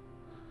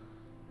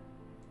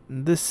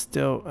 This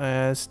still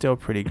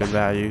pretty good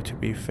value, to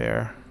be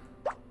fair.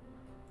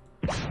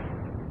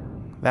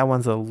 That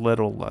one's a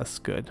little less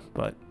good,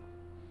 but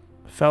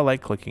felt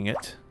like clicking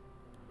it.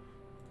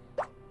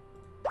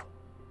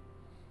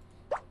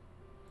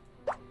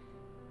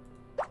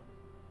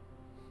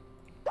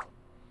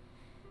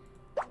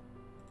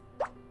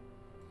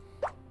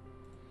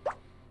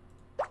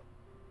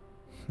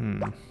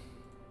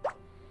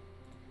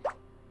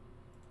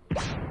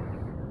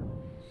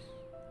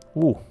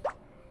 Ooh,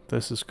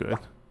 this is good.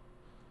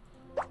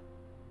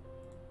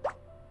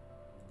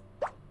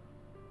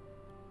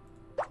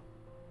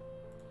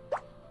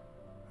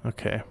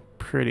 Okay,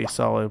 pretty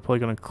solid. Probably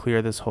gonna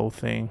clear this whole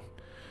thing.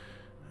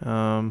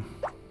 Wow,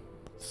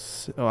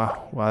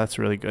 that's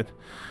really good.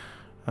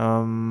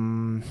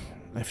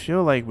 I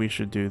feel like we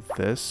should do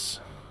this.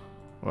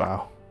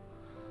 Wow.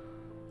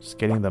 Just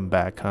getting them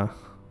back, huh?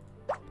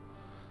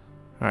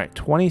 Alright,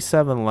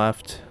 27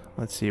 left.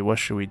 Let's see, what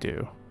should we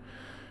do?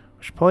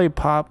 We should probably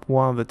pop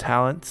one of the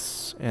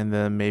talents and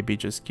then maybe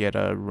just get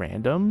a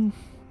random.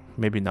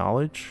 Maybe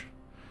knowledge.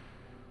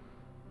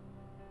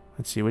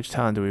 Let's see, which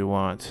talent do we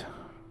want?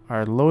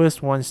 Our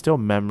lowest one is still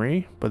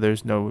memory, but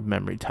there's no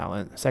memory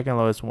talent. Second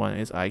lowest one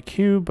is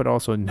IQ, but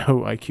also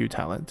no IQ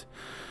talent.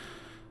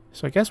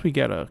 So I guess we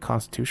get a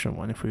constitution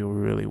one if we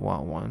really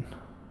want one.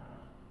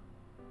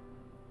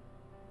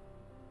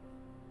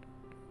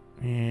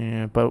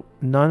 Yeah, but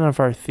none of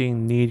our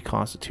thing need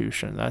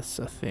constitution. That's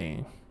the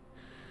thing.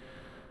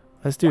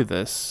 Let's do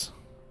this.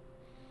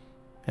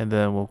 And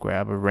then we'll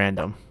grab a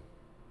random.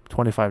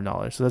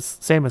 $25. So that's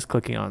the same as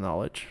clicking on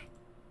knowledge.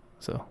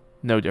 So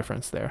no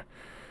difference there.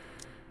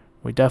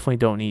 We definitely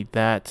don't need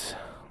that.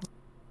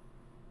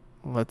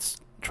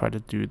 Let's try to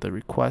do the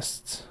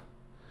requests.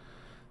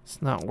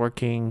 It's not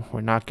working.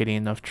 We're not getting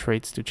enough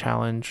traits to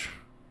challenge.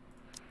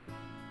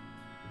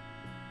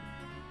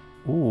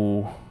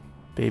 Ooh.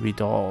 Baby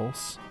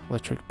dolls.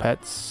 Electric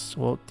pets.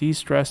 Well,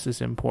 de-stress is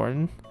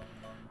important.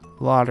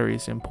 Lottery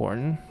is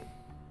important.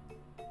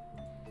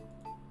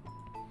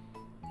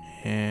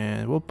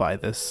 And we'll buy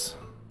this.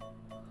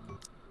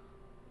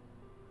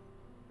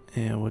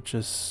 And we'll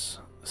just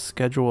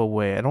schedule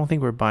away. I don't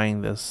think we're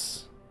buying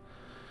this.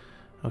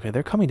 Okay,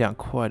 they're coming down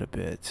quite a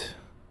bit.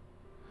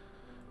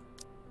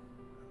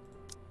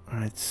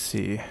 Let's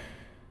see.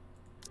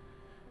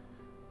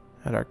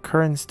 At our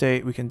current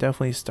state, we can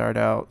definitely start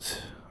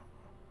out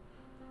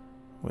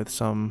with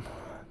some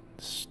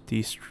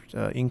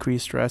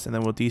increased stress, and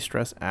then we'll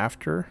de-stress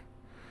after.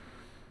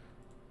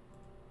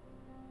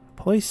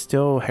 Probably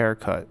still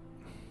haircut.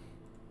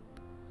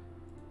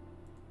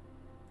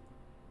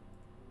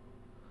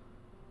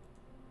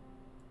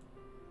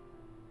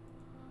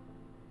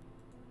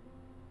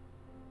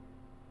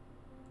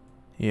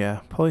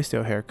 Yeah, probably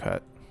still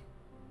haircut.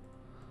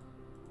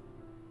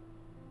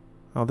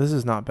 Oh, this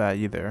is not bad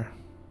either.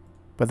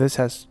 But this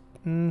has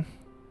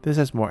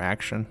more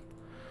action.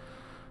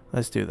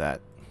 Let's do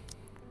that.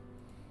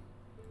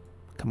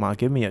 Come on,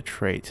 give me a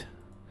trait.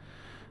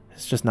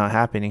 It's just not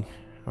happening.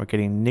 We're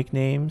getting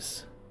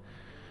nicknames.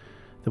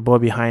 The boy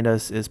behind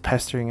us is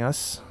pestering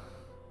us.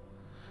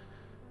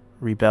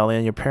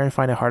 Rebellion. Your parents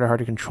find it harder and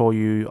harder to control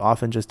you. You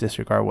often just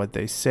disregard what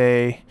they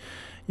say.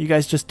 You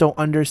guys just don't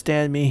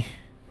understand me.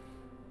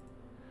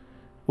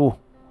 Ooh,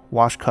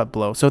 wash, cut,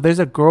 blow. So there's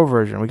a girl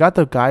version. We got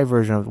the guy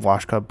version of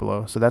wash, cut,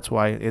 blow. So that's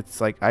why it's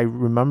like, I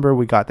remember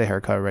we got the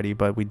haircut already,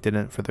 but we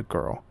didn't for the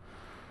girl.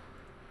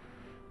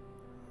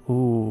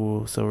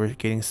 Ooh, so we're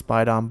getting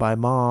spied on by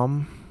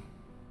mom.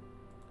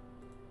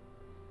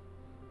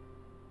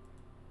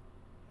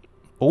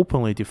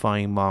 Openly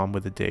defying mom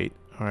with a date.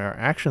 Our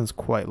action's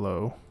quite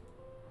low.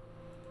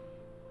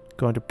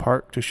 Going to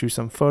park to shoot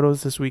some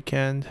photos this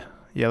weekend.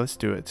 Yeah, let's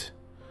do it.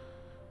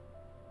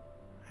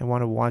 I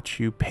want to watch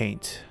you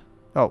paint.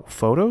 Oh,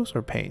 photos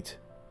or paint?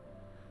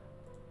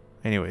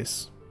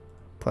 Anyways,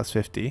 plus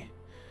 50.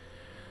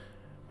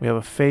 We have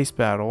a face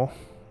battle.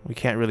 We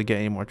can't really get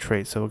any more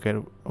traits, so we'll get...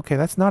 Okay,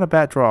 that's not a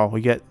bad draw.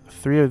 We get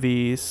 3 of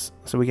these,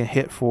 so we can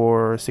hit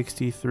for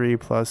 63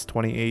 plus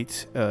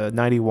 28,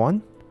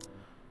 91.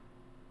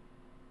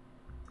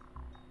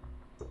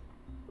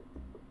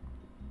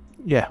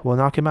 Yeah, we'll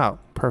knock him out.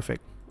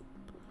 Perfect.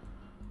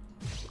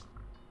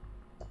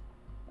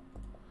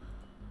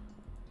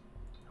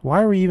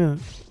 Why are we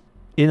even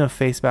in a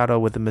face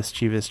battle with a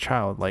mischievous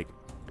child? Like,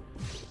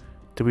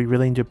 do we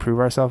really need to prove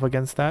ourselves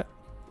against that?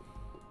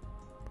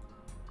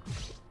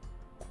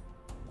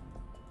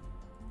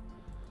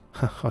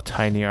 How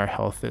tiny our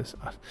health is.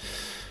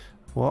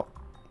 Well,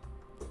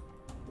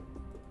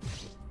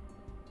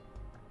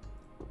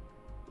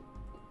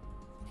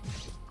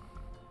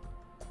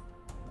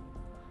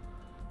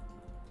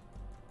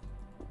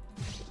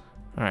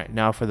 alright,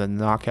 now for the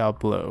knockout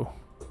blow.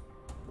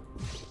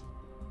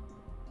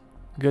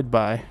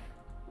 Goodbye.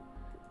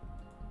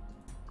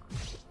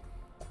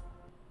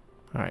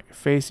 Alright,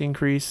 face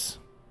increase.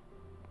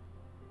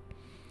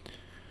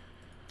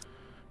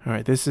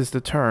 Alright, this is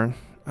the turn.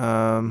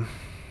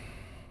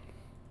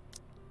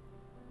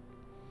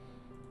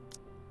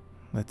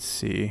 Let's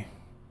see.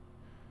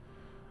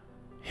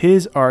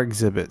 His art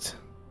exhibit.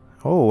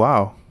 Oh,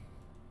 wow.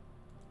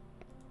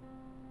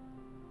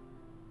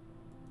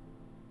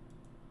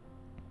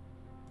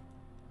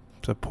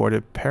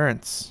 Supportive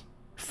parents.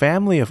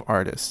 Family of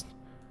artists.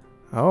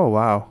 Oh,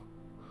 wow.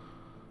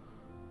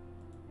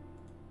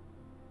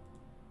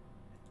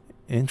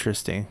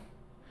 Interesting.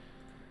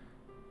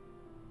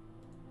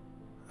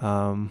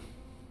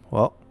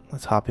 Well,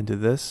 let's hop into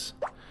this.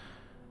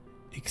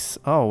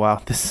 Oh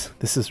wow, this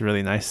is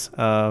really nice.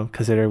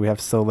 Considering we have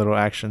so little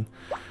action.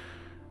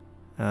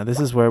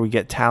 This is where we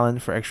get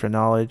talent for extra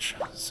knowledge.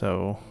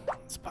 So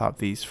let's pop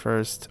these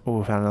first. Oh,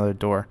 we found another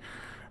door.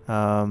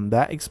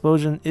 That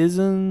explosion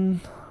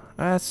isn't...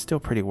 That's still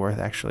pretty worth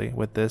actually.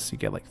 With this, you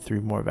get like 3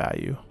 more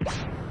value.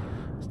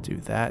 Let's do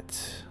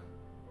that.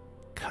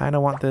 Kind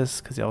of want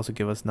this because they also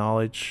give us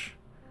knowledge.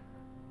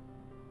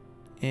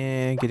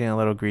 And getting a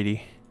little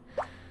greedy.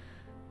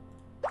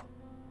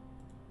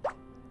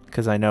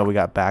 Because I know we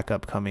got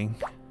backup coming.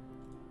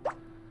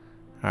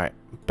 Alright,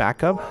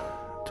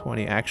 backup.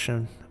 20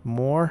 action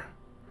more.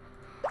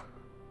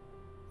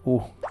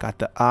 Ooh, got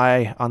the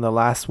eye on the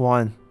last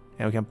one.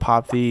 And we can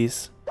pop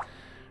these.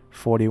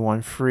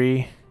 41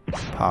 free.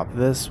 Pop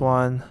this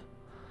one.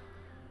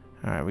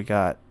 Alright, we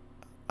got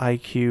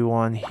IQ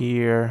one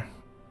here.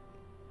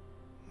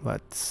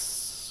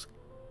 Let's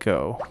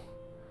go.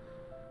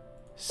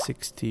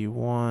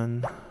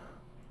 61.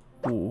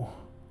 Ooh.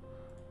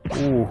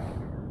 Ooh.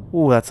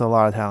 Ooh, that's a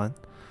lot of talent.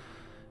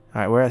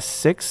 Alright, we're at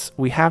 6.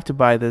 We have to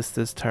buy this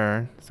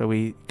turn. So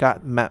we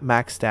got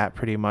max stat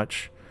pretty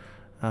much.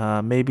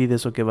 Maybe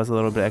this will give us a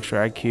little bit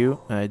extra IQ.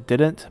 It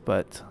didn't,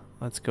 but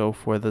let's go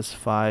for this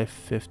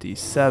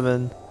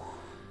 557.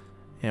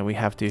 And we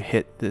have to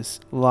hit this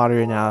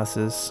lottery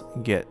analysis.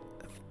 Get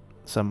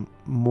some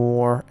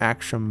more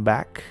action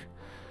back.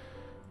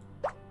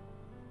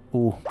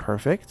 Ooh,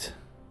 perfect.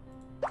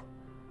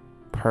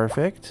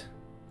 Perfect.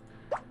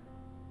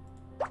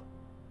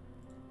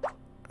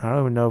 I don't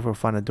even know if we'll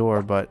find a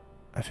door, but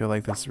I feel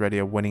like this is already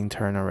a winning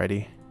turn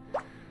already.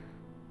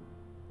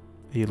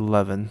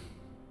 11.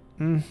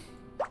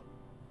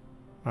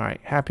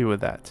 Alright, happy with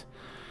that.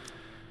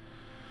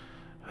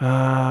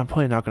 I'm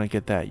probably not going to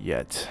get that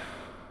yet.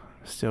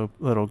 Still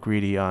a little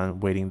greedy on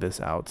waiting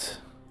this out.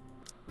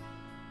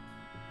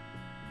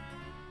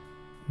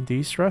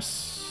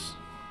 De-stress.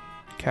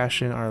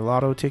 Cash in our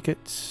lotto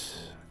ticket.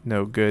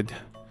 No good.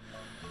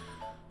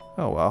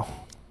 Oh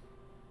well.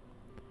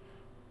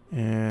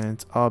 And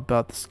it's all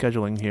about the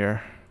scheduling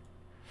here.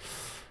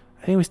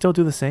 I think we still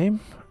do the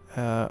same.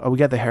 Oh, we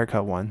got the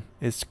haircut one.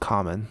 It's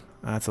common.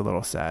 That's a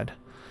little sad.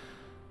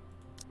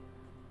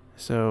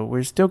 So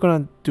we're still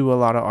going to do a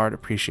lot of art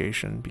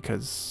appreciation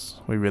because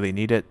we really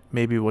need it.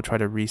 Maybe we'll try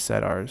to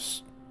reset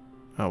ours.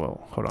 Oh,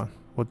 well, hold on.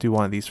 We'll do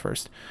one of these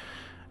first.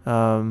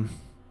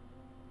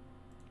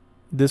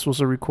 This was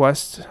a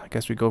request. I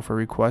guess we go for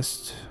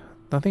request.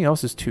 Nothing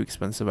else is too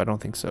expensive. I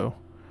don't think so.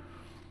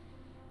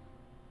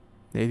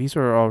 Yeah, these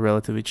are all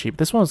relatively cheap.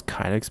 This one's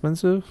kind of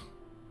expensive,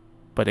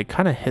 but it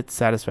kind of hits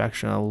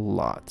satisfaction a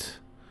lot.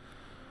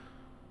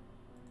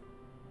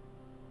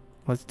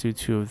 Let's do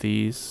 2 of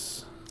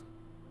these.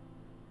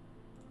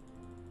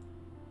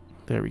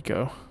 There we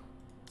go.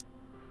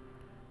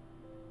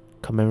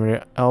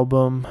 Commemorative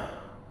album.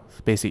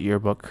 Basic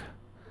yearbook.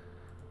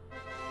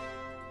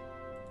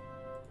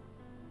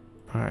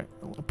 Alright,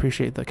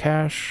 appreciate the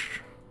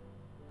cash.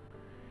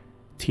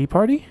 Tea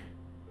party?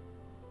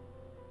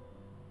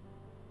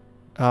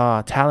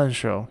 Talent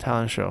show.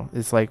 Talent show.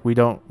 It's like we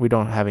don't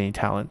have any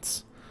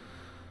talents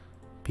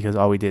because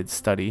all we did is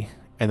study.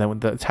 And then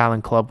the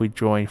talent club we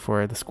joined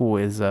for the school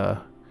is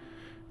a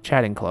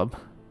chatting club.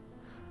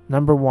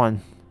 Number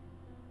 1.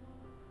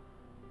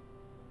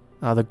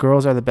 The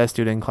girls are the best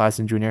student in class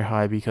in junior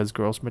high because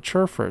girls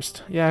mature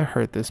first. Yeah, I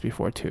heard this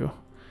before too.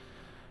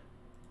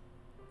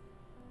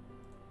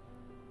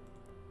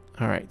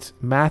 Alright,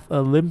 Math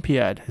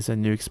Olympiad is a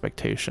new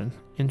expectation.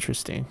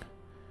 Interesting.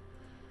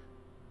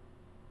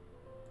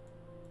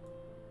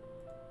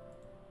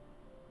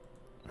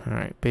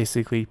 Alright,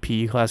 basically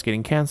PE class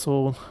getting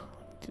cancelled.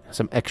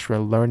 Some extra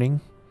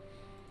learning.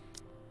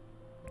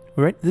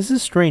 Right, this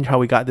is strange how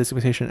we got this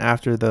expectation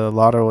after the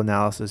lateral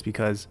analysis,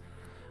 because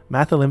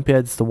Math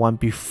Olympiad's the one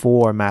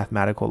before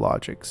mathematical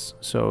logics.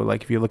 So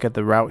like if you look at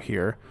the route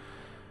here,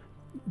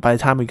 by the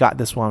time we got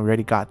this one, we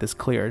already got this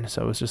cleared.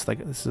 So it's just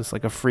like, this is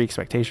like a free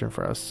expectation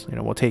for us. You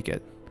know, we'll take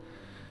it.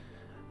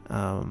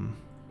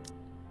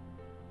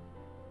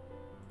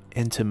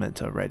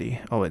 Intimate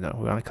already. Oh wait, no,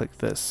 we want to click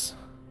this.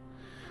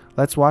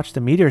 Let's watch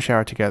the meteor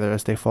shower together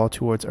as they fall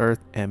towards Earth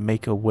and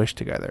make a wish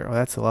together. Oh,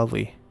 that's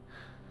lovely.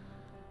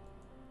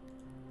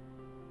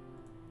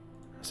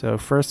 So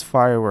first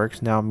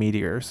fireworks, now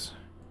meteors.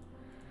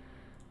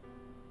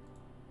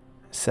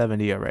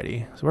 70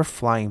 already. So we're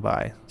flying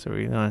by. So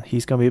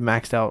he's going to be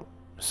maxed out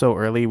so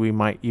early we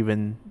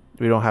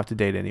don't have to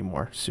date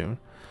anymore soon.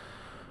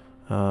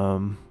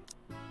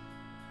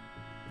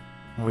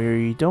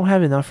 We don't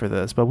have enough for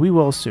this, but we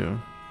will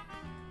soon.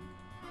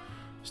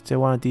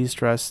 Still want to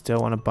de-stress, still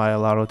want to buy a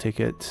lotto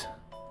ticket.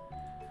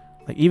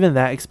 Like even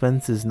that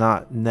expense is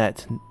not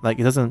net. Like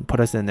it doesn't put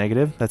us in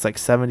negative. That's like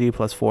 70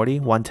 plus 40,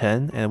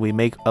 110, and we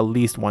make at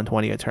least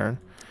 120 a turn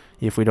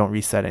if we don't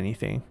reset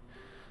anything.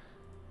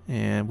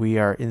 And we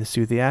are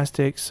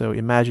enthusiastic, so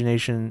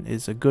imagination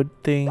is a good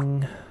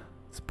thing.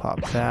 Let's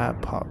pop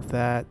that, pop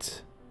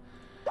that.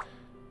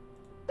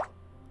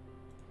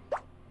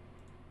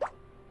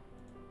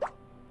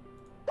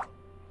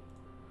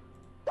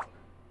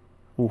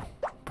 Ooh,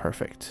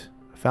 perfect.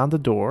 Found the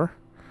door.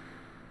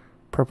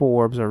 Purple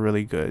orbs are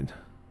really good.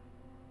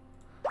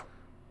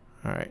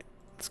 Alright,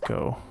 let's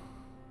go.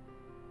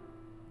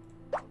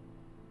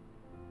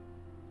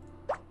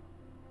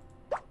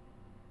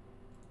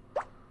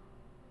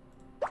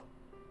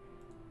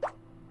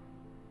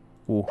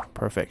 Ooh,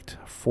 perfect.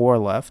 4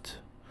 left.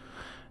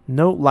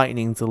 Note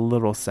lightning's a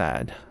little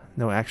sad.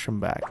 No action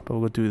back, but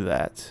we'll do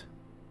that.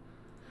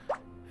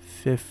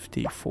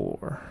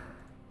 54.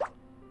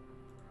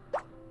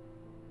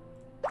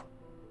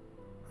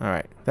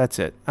 Alright, that's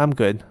it. I'm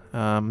good.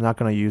 I'm not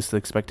going to use the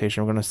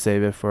expectation. We're going to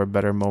save it for a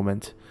better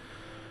moment.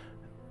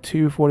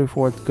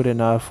 244 is good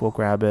enough. We'll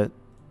grab it.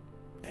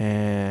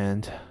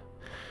 And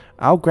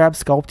I'll grab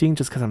sculpting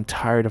just because I'm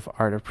tired of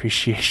art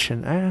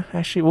appreciation.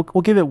 Actually,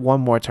 we'll give it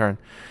one more turn.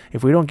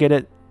 If we don't get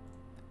it,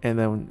 and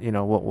then, you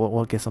know,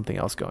 we'll get something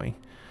else going.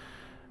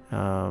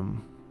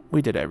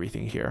 We did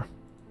everything here.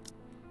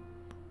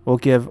 We'll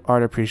give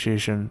art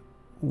appreciation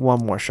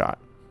one more shot.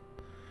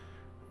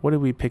 What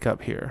did we pick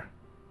up here?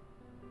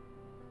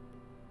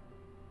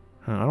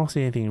 I don't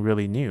see anything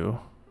really new.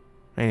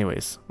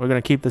 Anyways, we're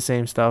gonna keep the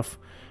same stuff.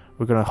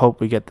 We're gonna hope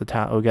we get the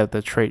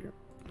trait.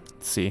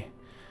 Let's see.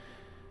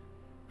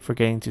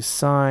 Forgetting to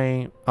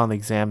sign on the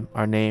exam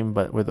our name,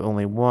 but we're the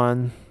only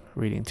one.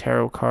 Reading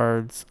tarot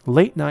cards.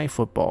 Late night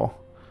football.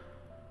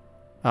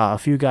 A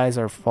few guys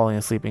are falling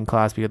asleep in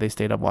class because they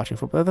stayed up watching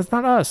football. That's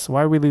not us.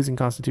 Why are we losing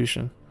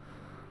Constitution?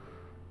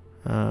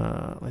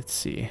 Let's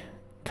see.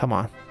 Come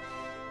on.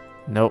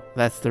 Nope,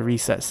 that's the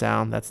reset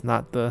sound. That's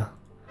not the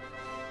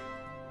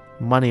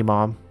money,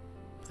 mom.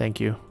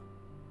 Thank you.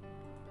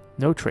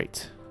 No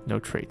trait. No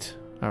trait.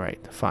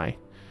 Alright, fine.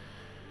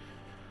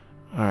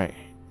 Alright.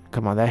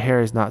 Come on, that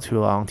hair is not too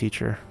long,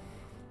 teacher.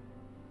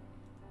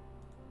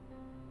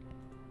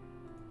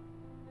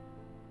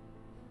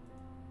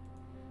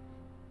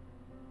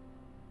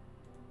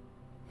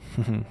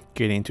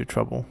 Getting into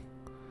trouble.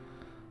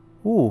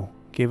 Ooh,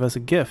 gave us a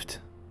gift.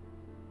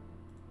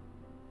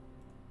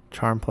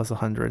 Charm plus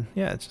 100.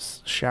 Yeah,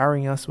 just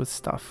showering us with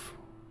stuff.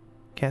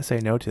 Can't say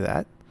no to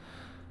that.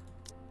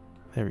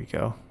 There we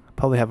go.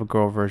 Probably have a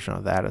girl version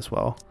of that as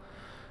well.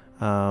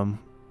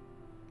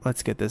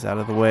 Let's get this out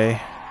of the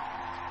way.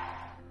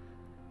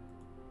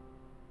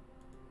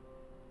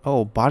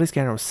 Oh, body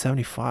scanner was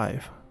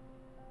 75.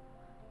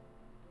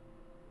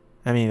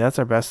 I mean, that's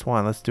our best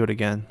one. Let's do it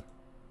again.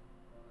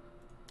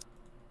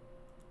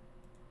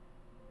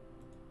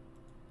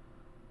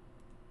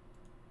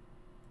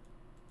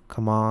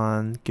 Come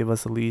on, give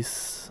us at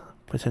least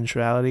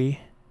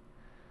potentiality.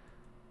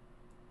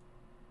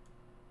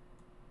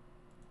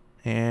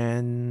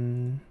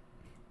 And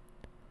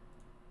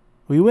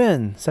we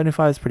win.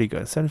 75 is pretty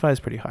good. 75 is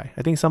pretty high.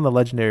 I think some of the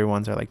legendary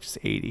ones are like just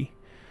 80.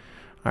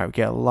 Alright, we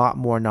get a lot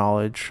more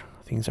knowledge.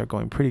 Things are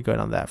going pretty good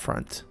on that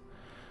front.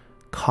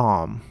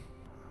 Calm.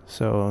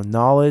 So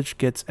knowledge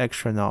gets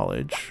extra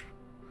knowledge.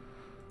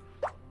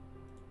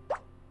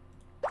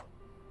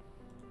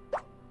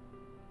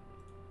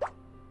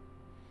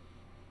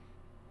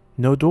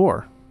 No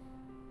door.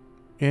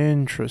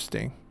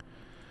 Interesting.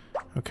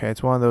 Okay,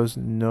 it's one of those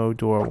no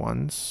door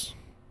ones.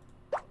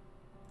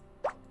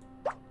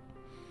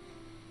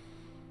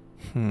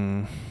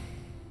 It's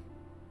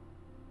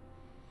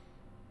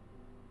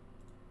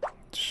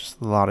just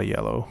a lot of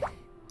yellow.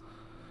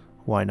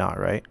 Why not,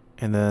 right?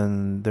 And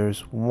then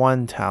there's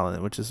one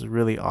talent, which is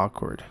really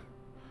awkward.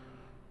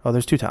 Oh,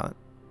 there's 2 talent.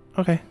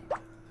 Okay.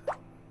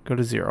 Go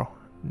to 0.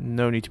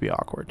 No need to be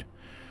awkward.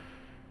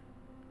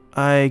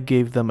 I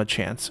gave them a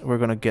chance. We're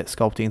going to get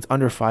sculpting. It's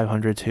under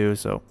 500 too,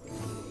 so...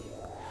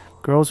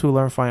 Girls who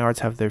learn fine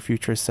arts have their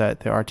future set.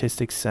 Their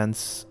artistic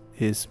sense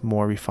is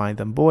more refined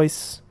than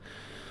boys.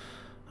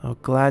 Oh,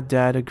 glad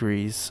Dad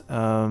agrees.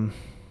 Yeah,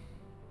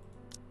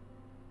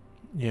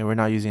 we're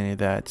not using any of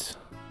that.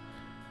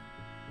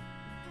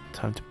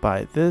 Time to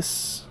buy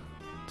this.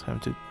 Time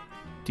to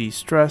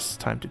de-stress.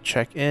 Time to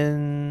check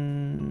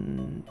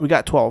in. We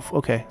got 12.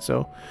 Okay,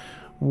 so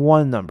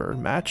one number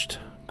matched.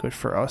 Good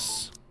for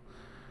us.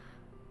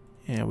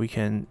 And we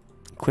can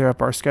clear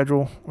up our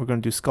schedule. We're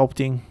going to do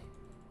sculpting.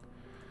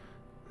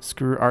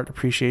 Screw art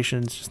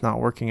appreciation. It's just not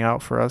working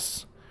out for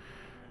us.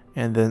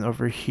 And then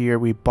over here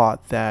we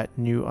bought that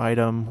new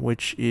item,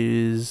 which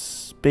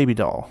is baby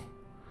doll.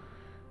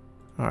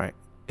 Alright.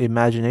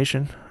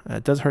 Imagination.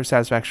 It does hurt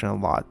satisfaction a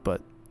lot,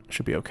 but it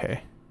should be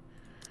okay.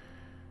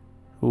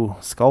 Ooh,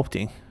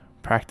 sculpting.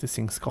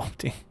 Practicing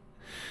sculpting.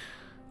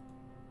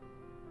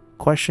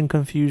 Question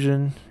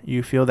confusion.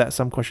 You feel that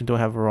some questions don't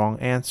have a wrong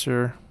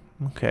answer.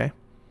 Okay.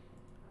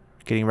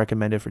 Getting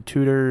recommended for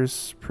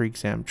tutors.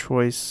 Pre-exam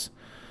choice.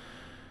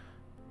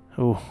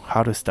 Ooh,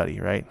 how to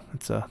study, right?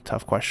 It's a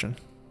tough question.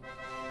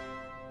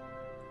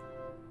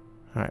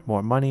 Alright,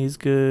 more money is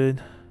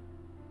good.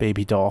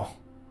 Baby doll.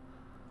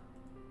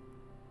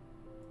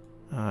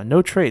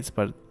 No traits,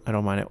 but I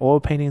don't mind it. Oil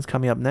paintings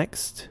coming up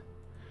next.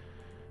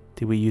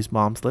 Did we use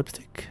mom's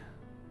lipstick?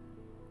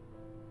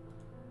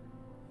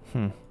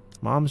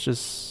 Mom's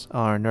just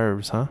on our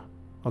nerves, huh?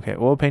 Okay,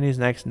 oil paintings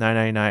next,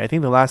 $9.99. I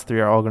think the last three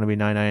are all going to be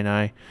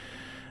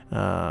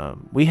 $9.99.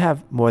 We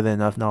have more than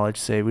enough knowledge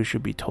to say we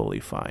should be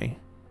totally fine.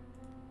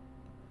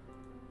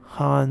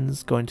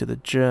 Hans going to the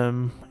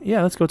gym.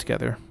 Yeah, let's go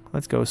together.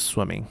 Let's go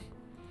swimming.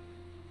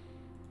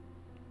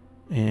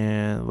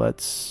 And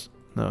let's...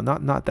 No,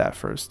 not that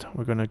first.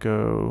 We're going to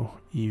go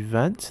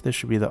event. This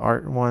should be the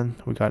art one.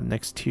 We got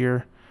next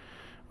tier.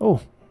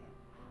 Oh.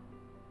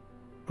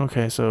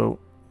 Okay, so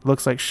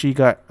looks like she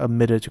got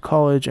admitted to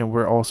college and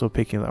we're also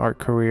picking the art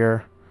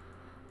career.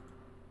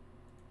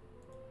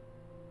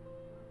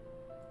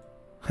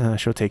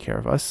 She'll take care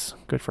of us.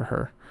 Good for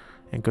her.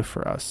 And good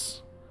for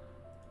us.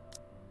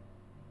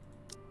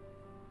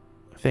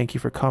 Thank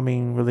you for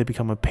coming. Really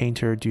become a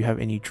painter. Do you have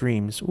any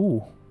dreams?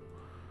 Ooh.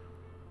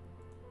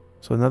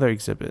 So another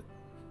exhibit.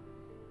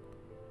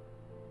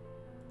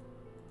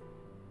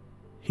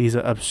 He's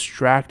an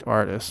abstract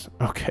artist.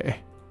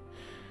 Okay.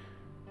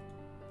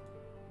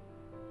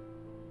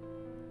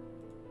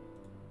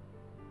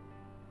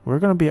 We're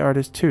going to be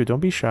artists too. Don't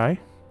be shy.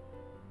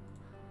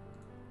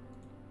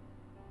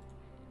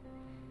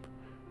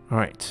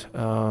 Alright.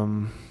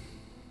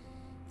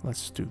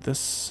 Let's do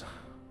this.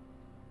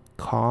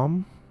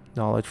 Calm.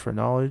 Knowledge for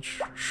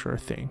knowledge. Sure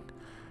thing.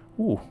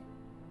 Ooh.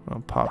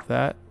 I'll pop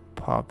that.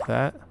 Pop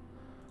that.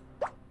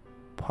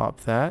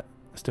 Pop that.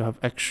 Still have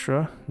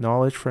extra.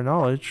 Knowledge for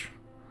knowledge.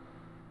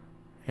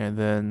 And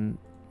then,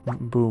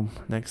 boom.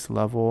 Next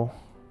level.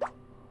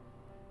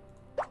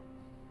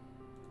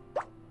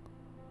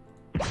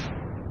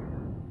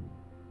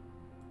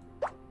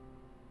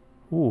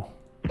 Ooh.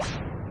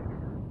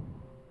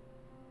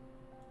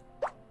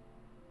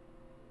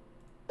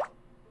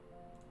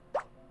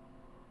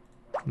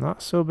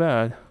 Not so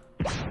bad.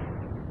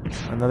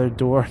 Another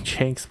door.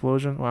 Chain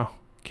explosion. Wow.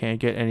 Can't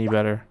get any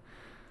better.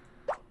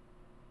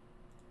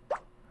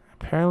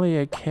 Apparently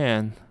I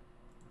can.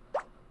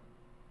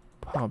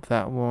 Pop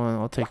that one.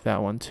 I'll take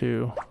that one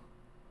too.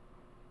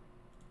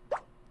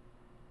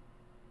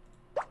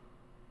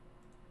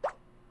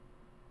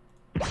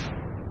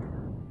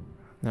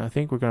 Now I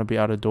think we're going to be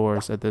out of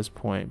doors at this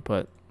point,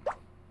 but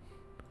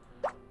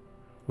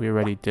we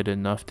already did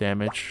enough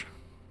damage.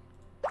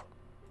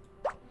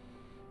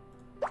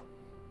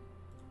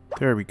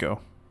 There we go.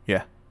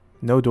 Yeah.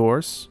 No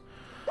doors.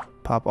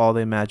 Pop all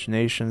the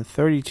imagination.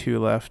 32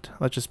 left.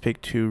 Let's just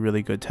pick 2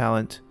 really good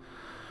talent.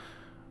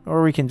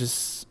 Or we can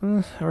just...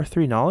 or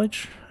 3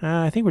 knowledge.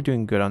 I think we're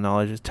doing good on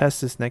knowledge. Let's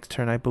test this next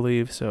turn, I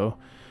believe. So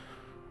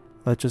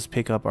let's just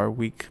pick up our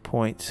weak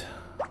point.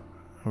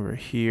 Over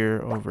here,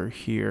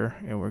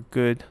 and we're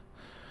good.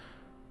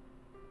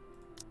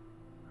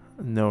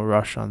 No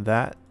rush on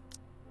that.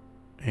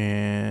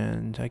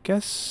 And I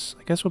guess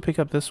we'll pick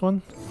up this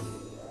one.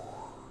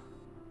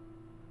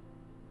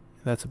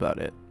 That's about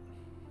it.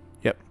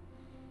 Yep.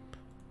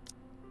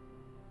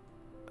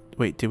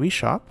 Wait, did we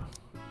shop?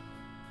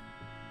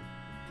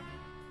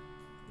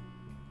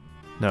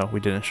 No, we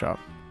didn't shop.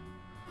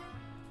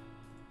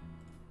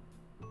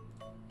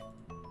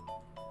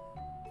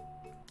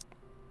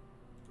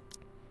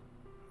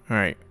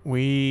 Alright,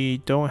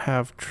 we don't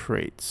have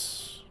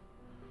traits.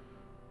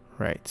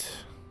 Right.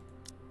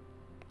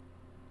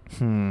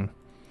 I'm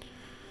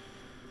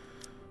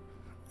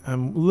a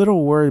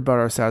little worried about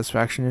our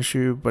satisfaction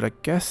issue, but I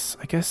guess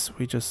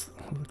we just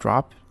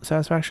drop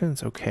satisfaction.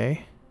 It's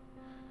okay.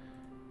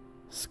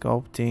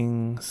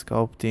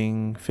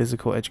 Sculpting,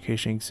 physical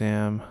education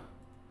exam,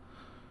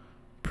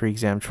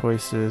 pre-exam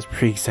choices,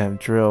 pre-exam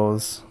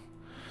drills.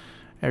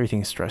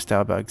 Everything's stressed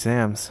out about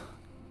exams.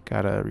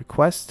 Got a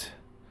request.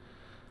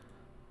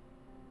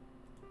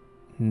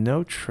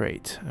 No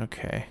trait.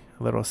 Okay,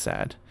 a little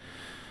sad.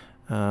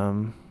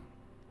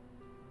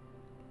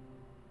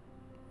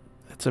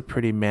 It's a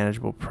pretty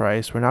manageable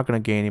price. We're not going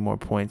to gain any more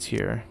points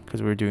here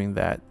because we're doing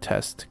that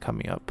test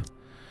coming up.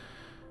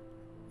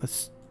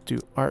 Let's do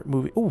art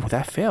movie. Oh,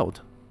 that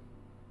failed.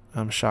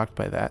 I'm shocked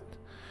by that.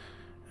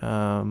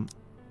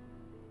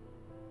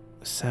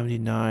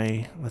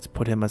 79. Let's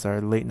put him as our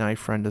late night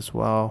friend as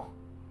well.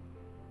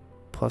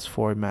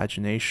 +4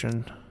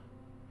 imagination.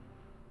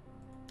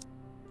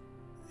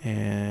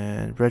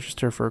 And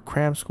register for a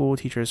cram school.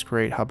 Teacher is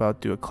great. How about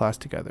do a class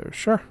together?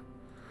 Sure.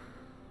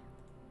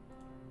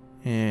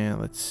 And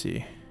let's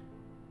see.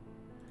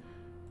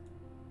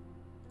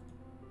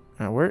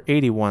 We're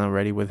 81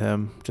 already with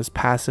him. Just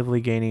passively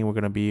gaining, we're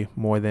going to be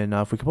more than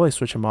enough. We could probably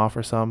switch him off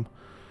or some.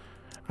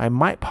 I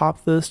might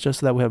pop this just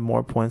so that we have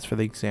more points for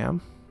the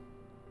exam.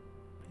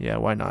 Yeah,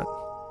 why not?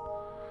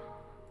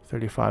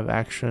 35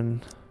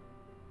 action.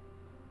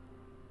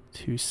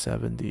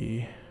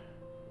 270.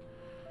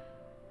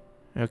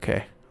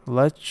 Okay,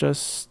 let's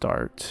just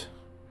start.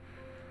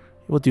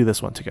 We'll do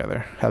this one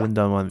together. Haven't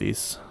done one of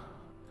these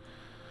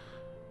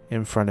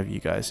in front of you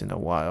guys in a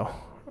while.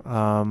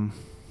 I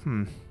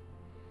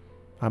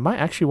might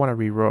actually want to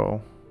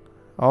re-roll.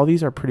 All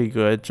these are pretty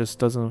good, just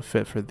doesn't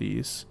fit for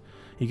these.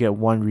 You get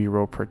 1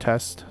 re-roll per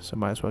test, so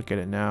might as well get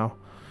it now.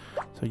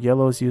 So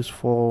yellow is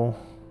useful.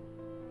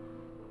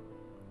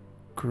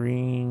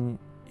 Green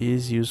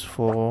is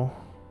useful.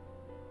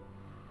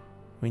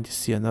 We need to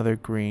see another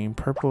green.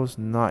 Purple is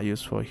not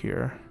useful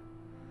here.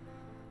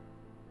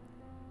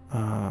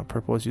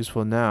 Purple is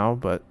useful now,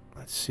 but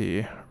let's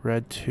see.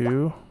 Red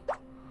 2.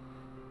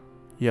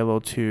 Yellow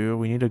 2.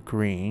 We need a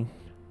green.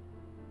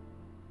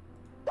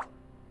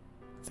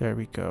 There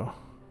we go.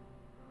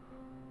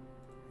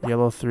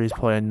 Yellow 3 is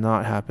probably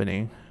not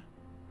happening.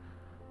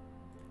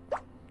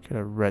 Get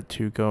a red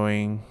 2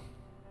 going.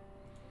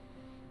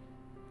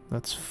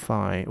 That's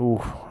fine.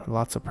 Ooh,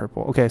 lots of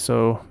purple. Okay,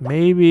 so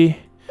maybe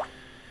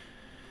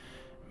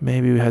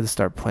we had to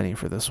start planning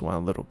for this one a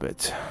little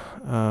bit.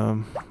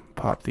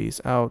 Pop these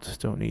out.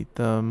 Don't need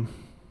them.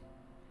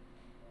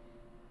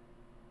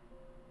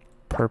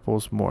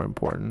 Purple's more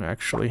important,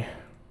 actually.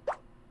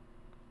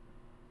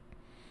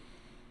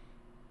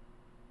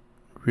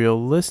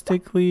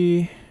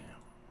 Realistically,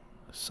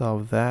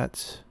 solve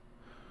that.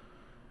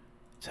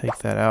 Take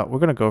that out. We're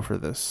going to go for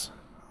this.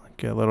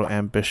 Get a little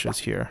ambitious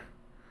here.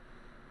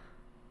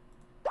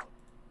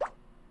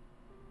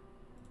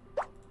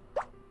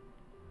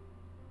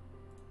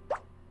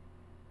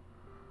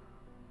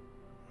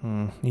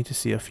 Need to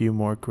see a few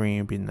more green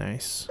would be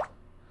nice.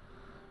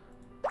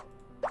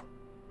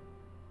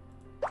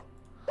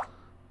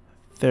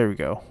 There we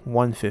go.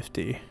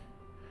 150.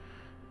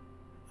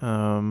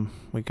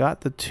 We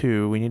got the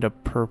 2. We need a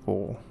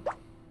purple.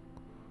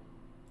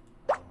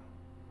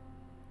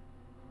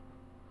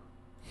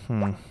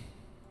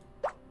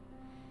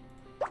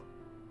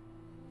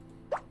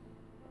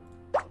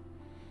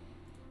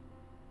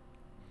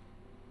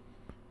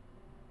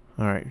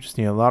 Alright, just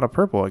need a lot of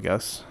purple, I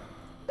guess.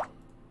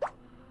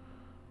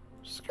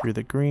 Screw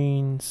the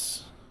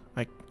greens.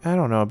 I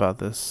don't know about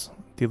this.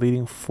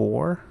 Deleting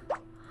 4?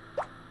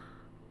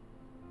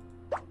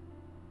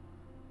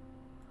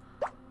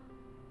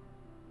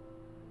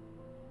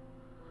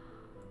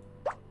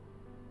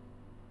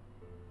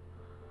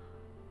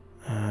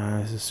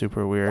 This is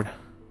super weird.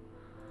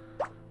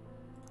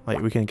 Like,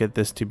 we can get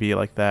this to be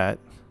like that.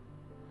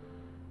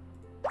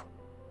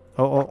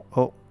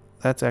 Oh,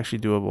 that's actually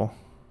doable.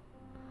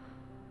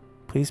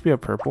 Please be a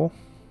purple.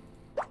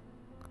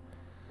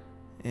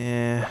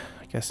 I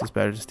guess it's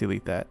better just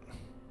delete that.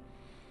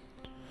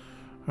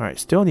 Alright,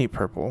 still need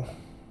purple.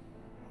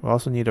 We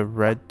also need a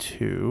red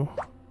 2.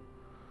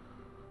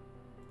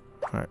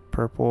 Alright,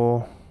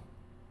 purple.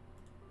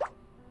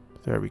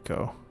 There we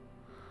go.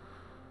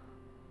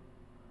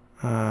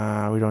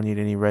 We don't need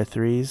any red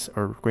 3s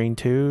or green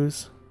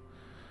 2s.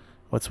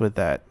 What's with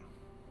that?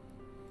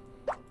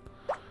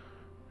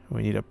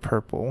 We need a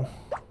purple.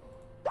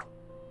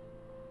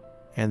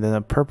 And then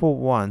a purple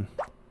 1.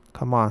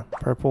 Come on,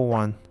 purple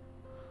 1.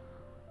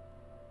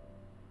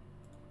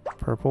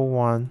 Purple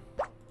 1.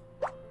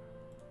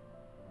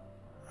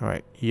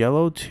 Alright,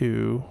 yellow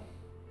 2.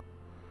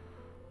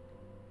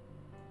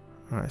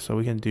 Alright, so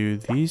we can do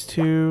these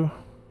 2.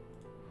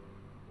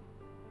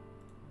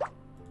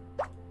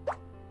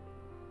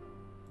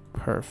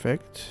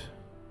 Perfect.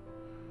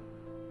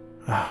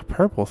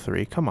 Purple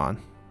 3, come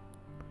on.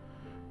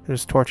 They're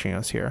just torching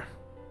us here.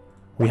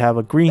 We have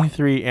a green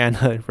 3 and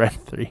a red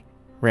 3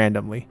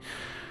 randomly.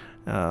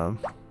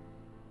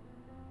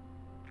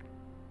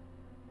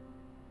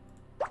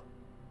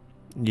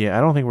 Yeah,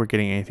 I don't think we're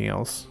getting anything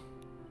else.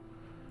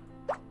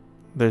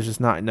 There's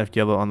just not enough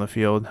yellow on the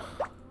field.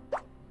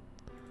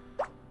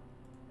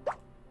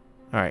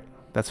 Alright,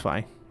 that's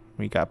fine.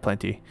 We got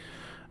plenty.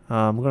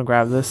 We're going to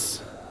grab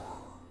this.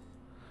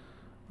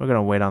 We're going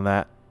to wait on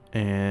that.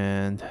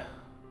 And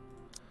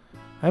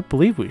I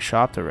believe we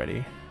shopped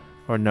already.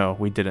 Or no,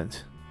 we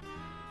didn't.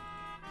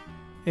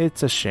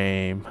 It's a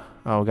shame.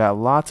 Oh, we got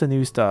lots of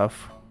new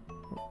stuff.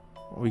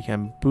 We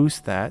can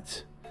boost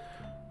that.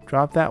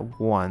 Drop that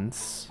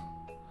once.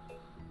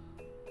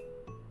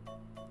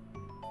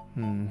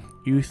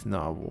 Youth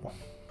novel.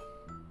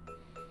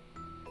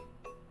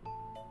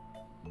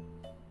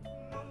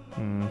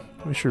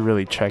 We should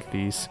really check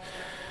these.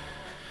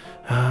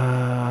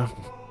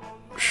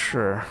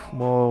 Sure.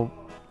 Well,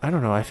 I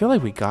don't know. I feel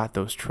like we got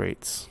those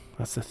traits.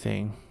 That's the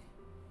thing.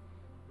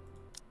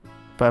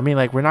 But I mean,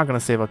 like, we're not going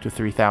to save up to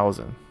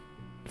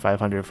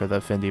 3,500 for the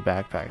Fendi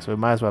backpack. So we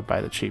might as well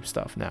buy the cheap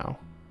stuff now.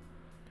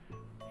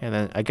 And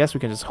then I guess we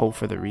can just hope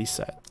for the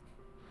reset.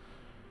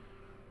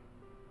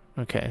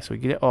 Okay, so we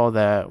get all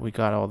that. We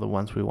got all the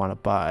ones we want to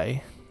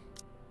buy.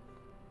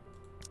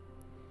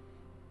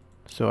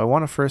 So I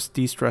want to first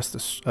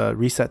de-stress the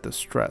reset the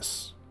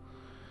stress.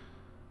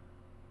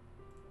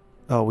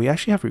 Oh, we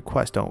actually have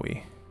requests, don't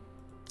we?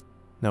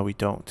 No, we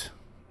don't.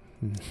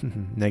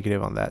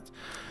 Negative on that.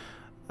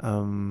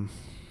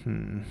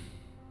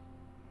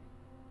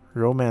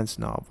 Romance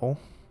novel.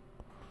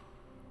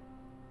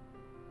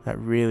 That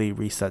really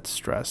resets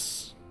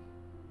stress.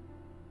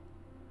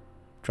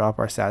 Drop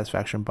our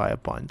satisfaction by a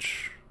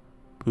bunch.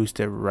 Boost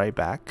it right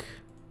back.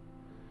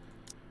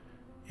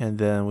 And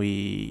then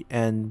we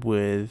end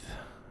with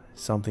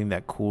something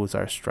that cools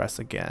our stress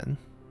again.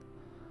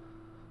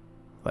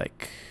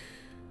 Like,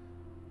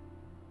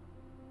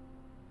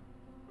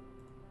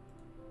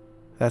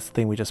 that's the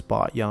thing we just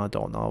bought, young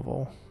adult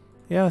novel.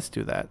 Yeah, let's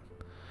do that.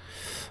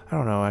 I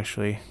don't know,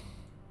 actually.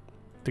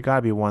 There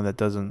gotta be one that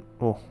doesn't...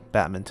 Oh,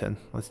 badminton.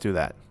 Let's do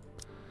that.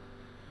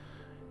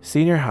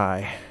 Senior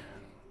high.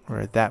 We're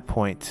at that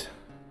point.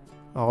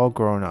 All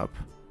grown up.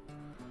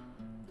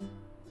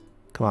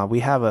 Come on, we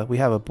have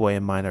a boy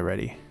in mind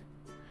already.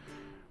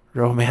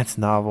 Romance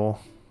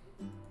novel.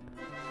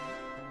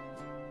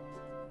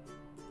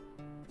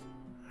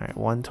 Alright,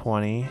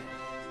 120.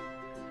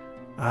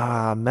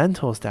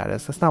 Mental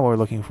status. That's not what we're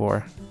looking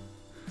for.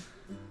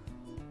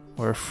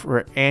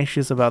 We're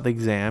anxious about the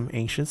exam.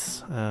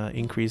 Anxious.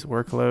 Increased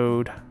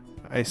workload.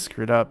 I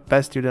screwed up.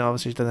 Best student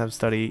obviously doesn't have to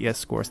study. Yes,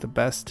 scores the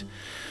best.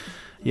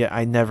 Yeah,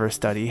 I never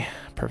study.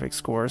 Perfect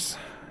scores.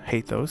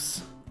 Hate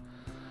those.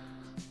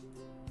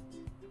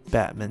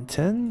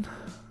 Badminton.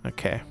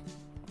 Okay.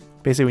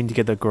 Basically, we need to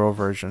get the girl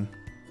version.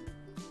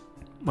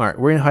 Alright,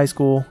 we're in high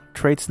school.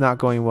 Traits not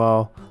going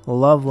well.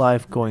 Love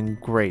life going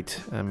great.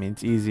 I mean,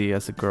 it's easy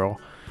as a girl.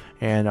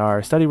 And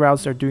our study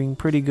routes are doing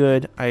pretty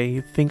good.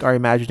 I think our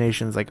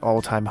imagination is like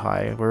all-time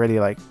high. We're already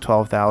like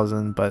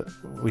 12,000, but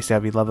we still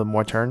have 11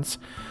 more turns.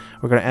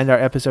 We're going to end our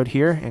episode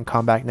here and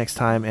come back next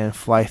time and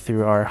fly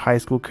through our high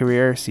school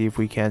career. See if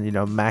we can,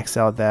 max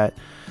out that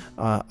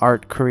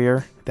art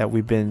career that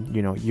we've been,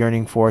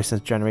 yearning for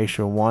since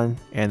Generation 1.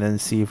 And then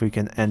see if we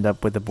can end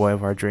up with the boy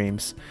of our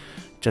dreams.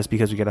 Just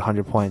because we get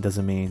 100 points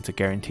doesn't mean it's a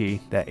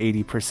guarantee that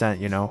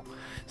 80%,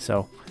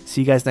 So,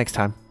 see you guys next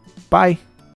time. Bye!